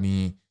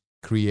company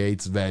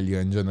creates value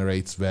and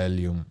generates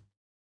value.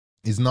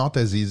 It's not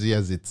as easy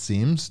as it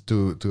seems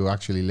to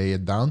actually lay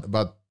it down.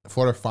 But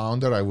for a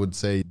founder, I would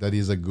say that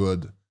is a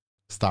good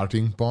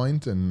starting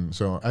point. And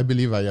so I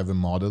believe I have a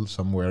model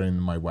somewhere in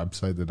my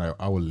website that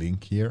I will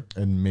link here.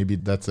 And maybe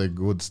that's a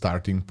good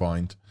starting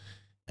point.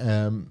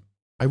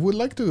 I would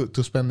like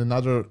to spend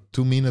another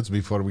 2 minutes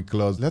before we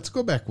close. Let's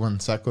go back 1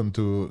 second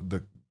to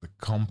the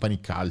company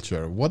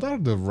culture. What are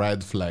the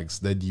red flags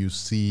that you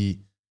see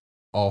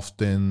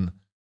often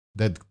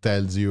that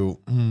tells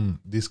you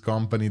this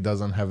company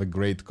doesn't have a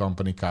great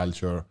company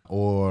culture,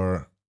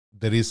 or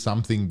there is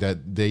something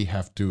that they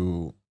have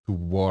to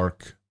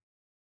work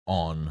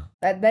on?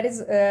 That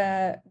is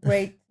a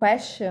great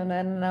question,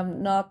 and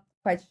I'm not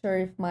quite sure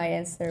if my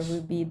answer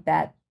will be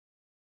that.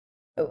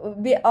 It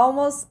would be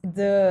almost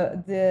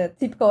the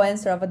typical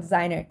answer of a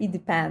designer. It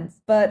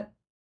depends. But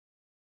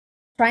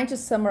trying to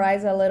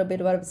summarize a little bit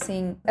what I've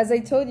seen. As I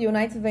told you,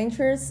 United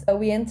Ventures,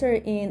 we enter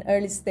in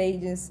early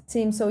stages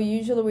team. So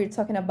usually we're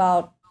talking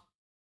about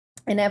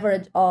an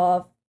average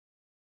of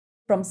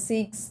from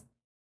 6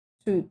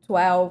 to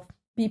 12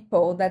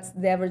 people. That's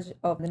the average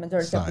of the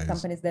majority of the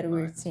companies that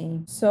we're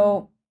seeing.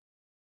 So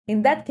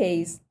in that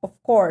case,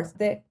 of course,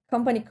 the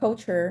company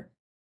culture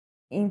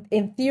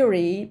in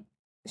theory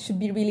should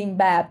be really in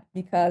bad,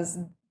 because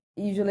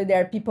usually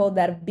there are people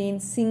that have been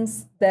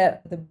since the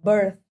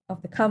birth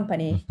of the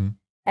company. Mm-hmm.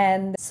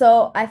 And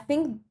so I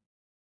think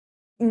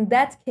in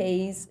that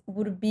case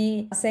would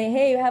be saying,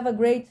 hey, you have a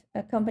great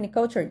company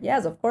culture.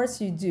 Yes, of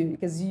course you do,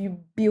 because you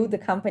build the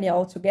company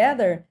all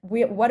together.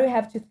 What we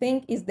have to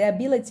think is the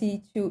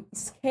ability to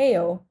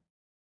scale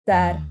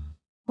that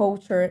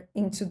culture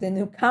into the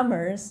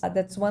newcomers.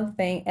 That's one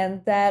thing.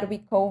 And that we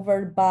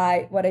covered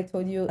by what I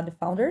told you, the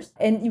founders.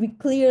 And we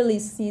clearly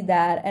see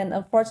that. And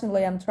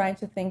unfortunately, I'm trying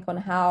to think on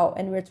how,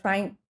 and we're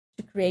trying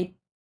to create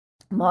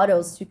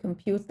models to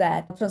compute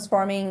that,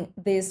 transforming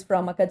this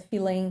from a gut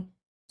feeling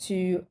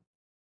to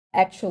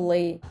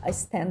actually a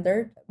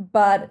standard.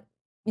 But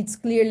it's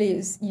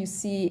clearly, you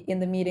see in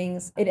the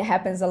meetings, it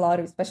happens a lot,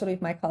 especially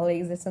with my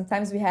colleagues, that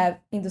sometimes we have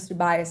industry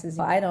biases.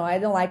 I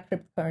don't like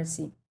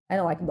cryptocurrency. I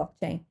don't like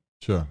blockchain.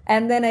 Sure.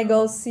 And then I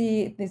go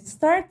see the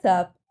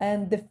startup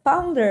and the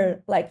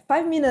founder, like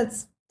 5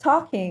 minutes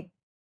talking,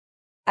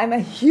 I'm a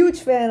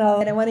huge fan of,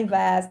 and I want to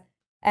invest.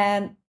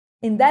 And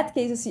in that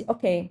case, you see,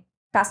 okay,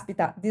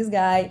 Caspita, this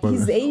guy,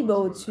 he's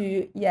able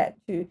to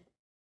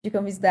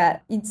convince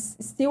that it's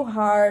still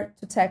hard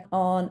to tack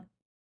on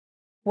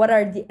what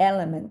are the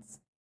elements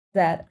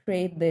that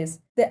create this.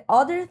 The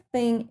other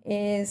thing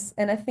is,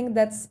 and I think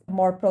that's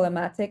more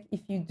problematic, if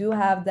you do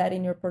have that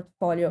in your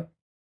portfolio,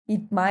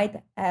 it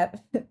might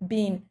have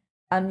been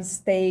a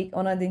mistake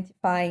on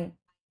identifying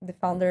the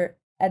founder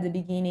at the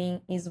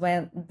beginning, is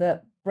when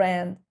the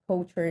brand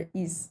culture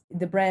is,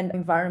 the brand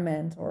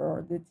environment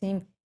or the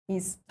team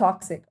is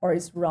toxic or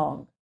is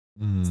wrong.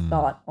 It's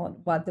not on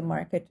what the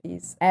market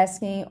is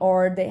asking,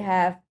 or they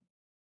have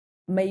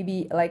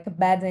maybe like a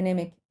bad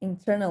dynamic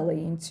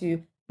internally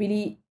into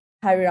really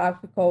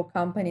hierarchical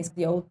companies,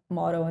 the old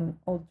model and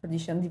old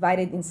tradition,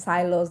 divided in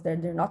silos, they're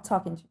not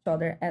talking to each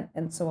other,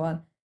 and so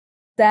on.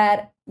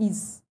 That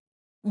is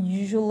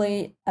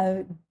usually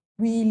a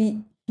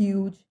really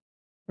huge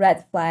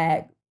red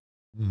flag.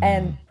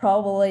 And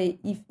probably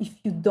if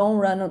you don't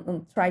run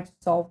and try to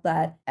solve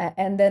that,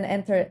 and then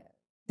enter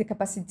the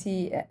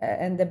capacity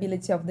and the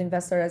ability of the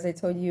investor, as I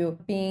told you,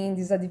 being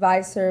this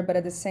advisor, but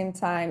at the same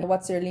time,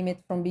 what's your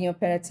limit from being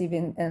operative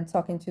and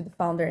talking to the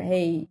founder?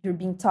 Hey, you're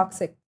being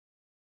toxic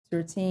to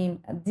your team.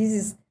 And this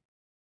is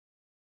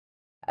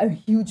a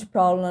huge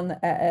problem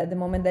at the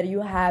moment, that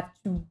you have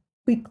to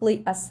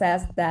quickly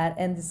assess that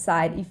and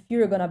decide if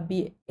you're going to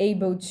be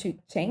able to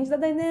change the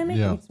dynamic.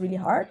 Yeah. It's really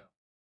hard.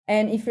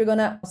 And if you're going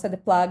to set the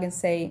plug and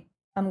say,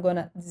 I'm going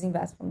to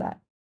disinvest from that.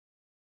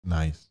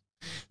 Nice.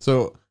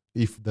 So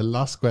if the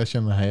last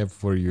question I have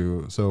for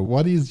you, so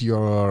what is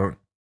your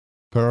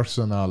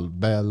personal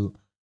Bell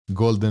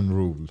golden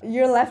rule?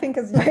 You're laughing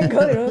because my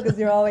golden rule, because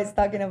you're always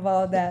talking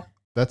about that.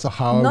 That's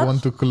how I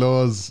want to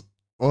close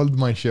all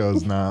my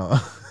shows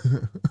now.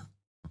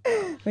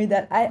 With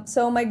that,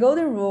 so my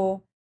golden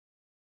rule,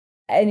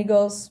 and it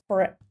goes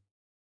for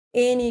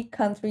any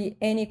country,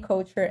 any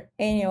culture,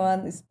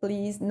 anyone, is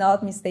please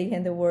not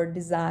mistaken the word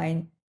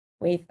design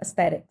with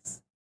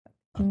aesthetics.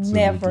 Absolutely.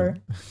 Never.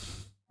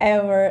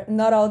 Ever.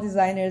 Not all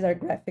designers are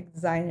graphic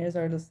designers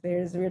or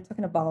illustrators. We're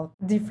talking about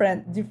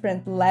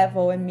different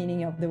level and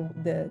meaning of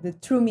the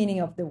true meaning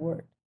of the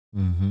word.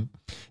 Mm-hmm.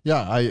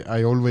 Yeah,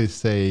 I always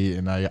say,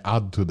 and I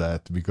add to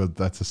that, because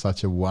that's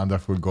such a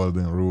wonderful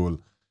golden rule,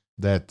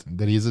 that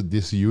there is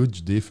this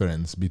huge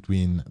difference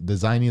between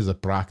design is a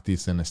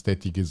practice and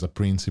aesthetic is a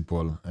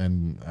principle.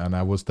 And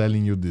I was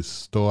telling you this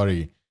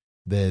story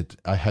that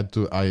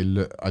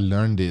I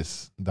learned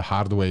this the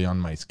hard way on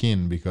my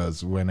skin,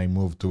 because when I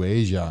moved to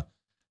Asia,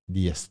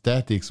 the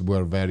aesthetics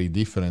were very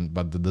different,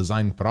 but the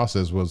design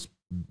process was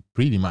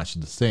pretty much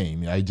the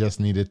same. I just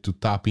needed to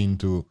tap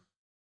into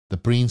the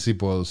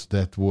principles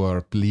that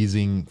were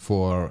pleasing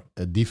for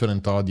a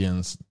different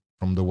audience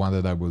from the one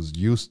that I was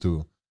used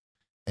to.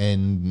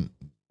 And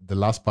the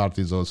last part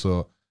is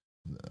also,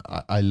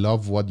 I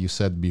love what you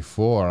said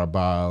before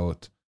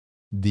about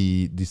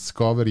the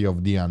discovery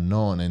of the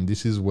unknown. And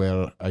this is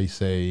where I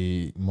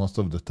say most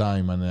of the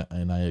time,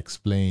 and I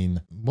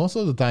explain most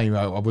of the time,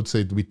 I would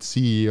say with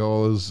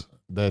CEOs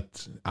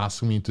that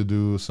ask me to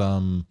do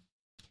some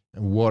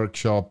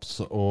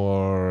workshops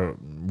or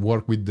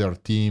work with their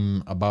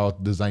team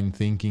about design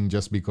thinking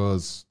just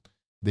because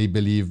they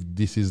believe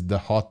this is the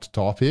hot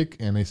topic.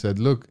 And I said,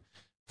 look,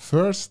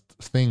 first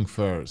thing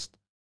first,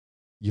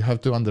 you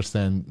have to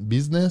understand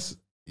business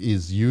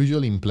is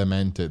usually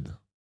implemented,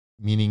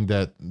 meaning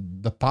that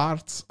the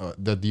parts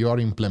that you are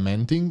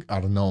implementing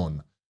are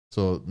known.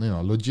 So,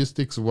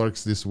 logistics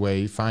works this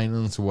way,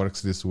 finance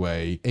works this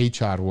way,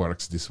 HR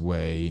works this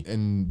way.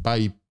 And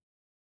by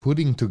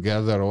putting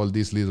together all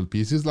these little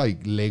pieces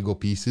like Lego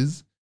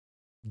pieces,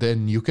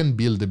 then you can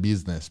build a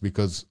business.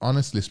 Because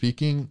honestly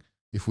speaking,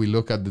 if we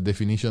look at the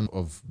definition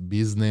of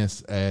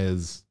business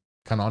as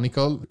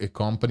canonical, a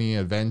company,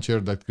 a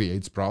venture that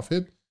creates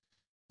profit,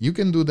 you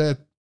can do that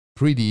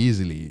pretty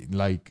easily.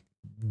 Like,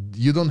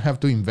 you don't have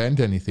to invent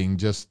anything.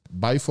 Just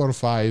buy for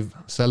 5,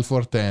 sell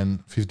for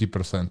 10,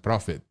 50%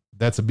 profit.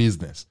 That's a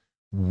business.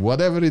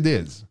 Whatever it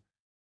is,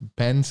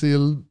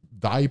 pencil,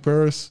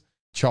 diapers,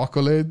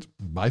 chocolate,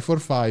 buy for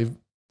 5,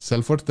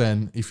 sell for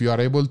 10. If you are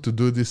able to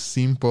do this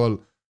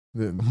simple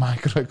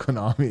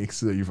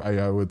microeconomics, if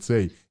I would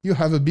say, you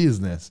have a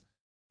business.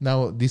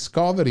 Now,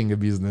 discovering a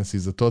business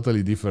is a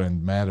totally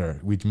different matter,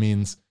 which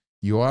means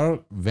you are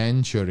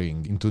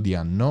venturing into the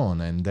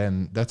unknown. And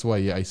then that's why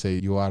I say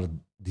you are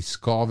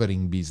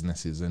discovering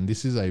businesses. And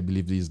this is, I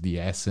believe, is the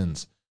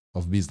essence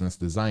of business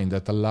design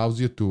that allows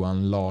you to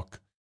unlock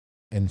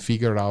and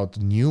figure out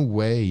new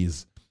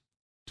ways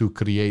to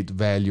create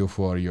value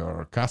for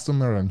your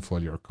customer and for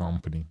your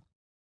company.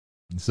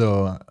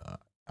 So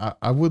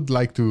I would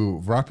like to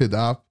wrap it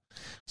up.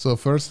 So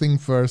first thing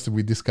first,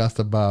 we discussed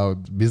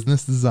about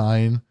business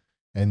design,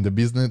 and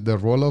the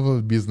role of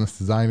a business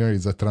designer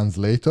is a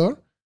translator,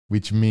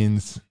 which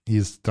means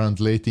he's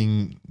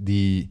translating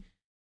the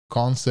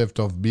concept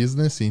of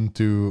business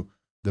into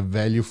the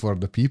value for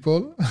the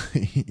people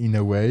in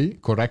a way.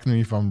 Correct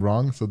me if I'm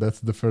wrong. So that's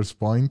the first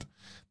point.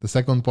 The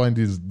second point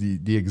is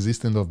the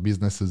existence of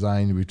business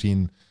design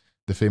between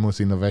the famous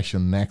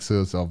innovation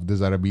nexus of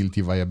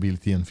desirability,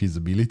 viability, and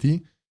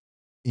feasibility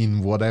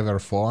in whatever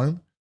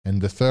form. And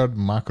the third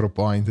macro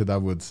point that I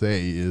would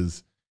say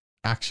is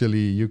actually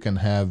you can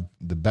have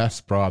the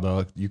best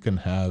product, you can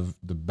have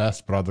the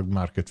best product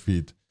market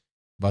fit,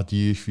 but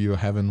if you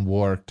haven't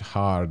worked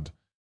hard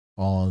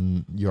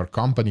on your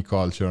company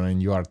culture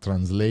and you are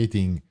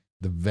translating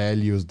the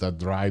values that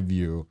drive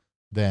you,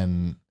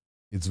 then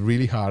it's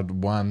really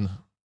hard, one,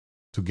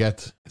 to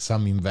get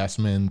some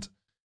investment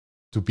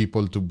to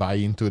people to buy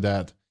into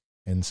that.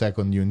 And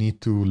second, you need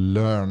to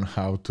learn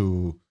how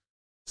to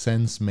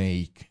sense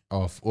make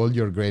of all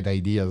your great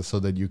ideas so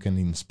that you can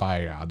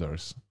inspire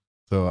others.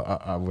 So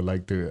I would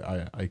like to,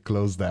 I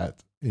close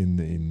that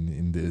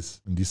in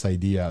these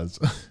ideas.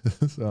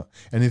 So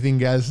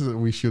anything else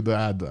we should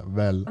add?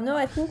 Well, no,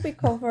 I think we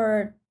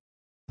covered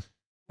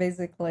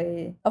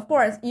basically. Of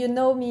course, you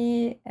know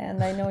me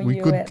and I know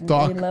you,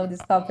 and we love these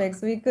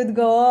topics. We could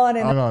go on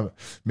and on.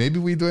 Maybe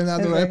we do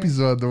another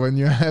episode when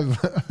you have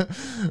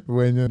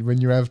when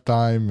you have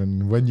time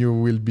and when you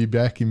will be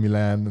back in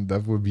Milan.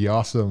 That would be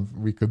awesome.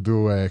 We could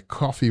do a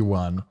coffee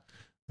one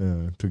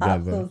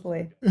together.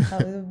 Absolutely.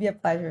 It would be a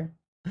pleasure.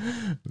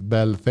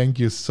 Belle, thank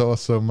you so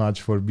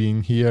much for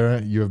being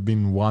here. You have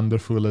been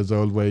wonderful as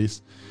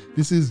always.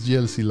 This is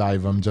GLC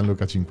Live. I'm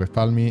Gianluca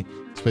Cinquepalmi.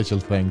 Special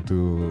thank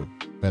to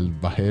Belle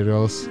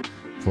Bajeros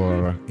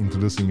for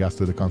introducing us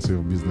to the concept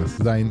of business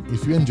design.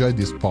 If you enjoyed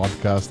this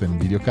podcast and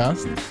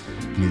videocast,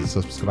 please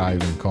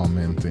subscribe and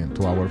comment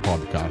to our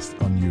podcast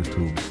on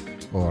YouTube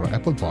or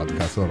Apple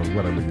Podcasts or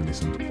wherever you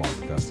listen to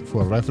podcasts.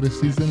 For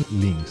references and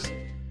links,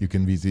 you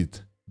can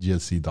visit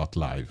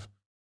glc.live.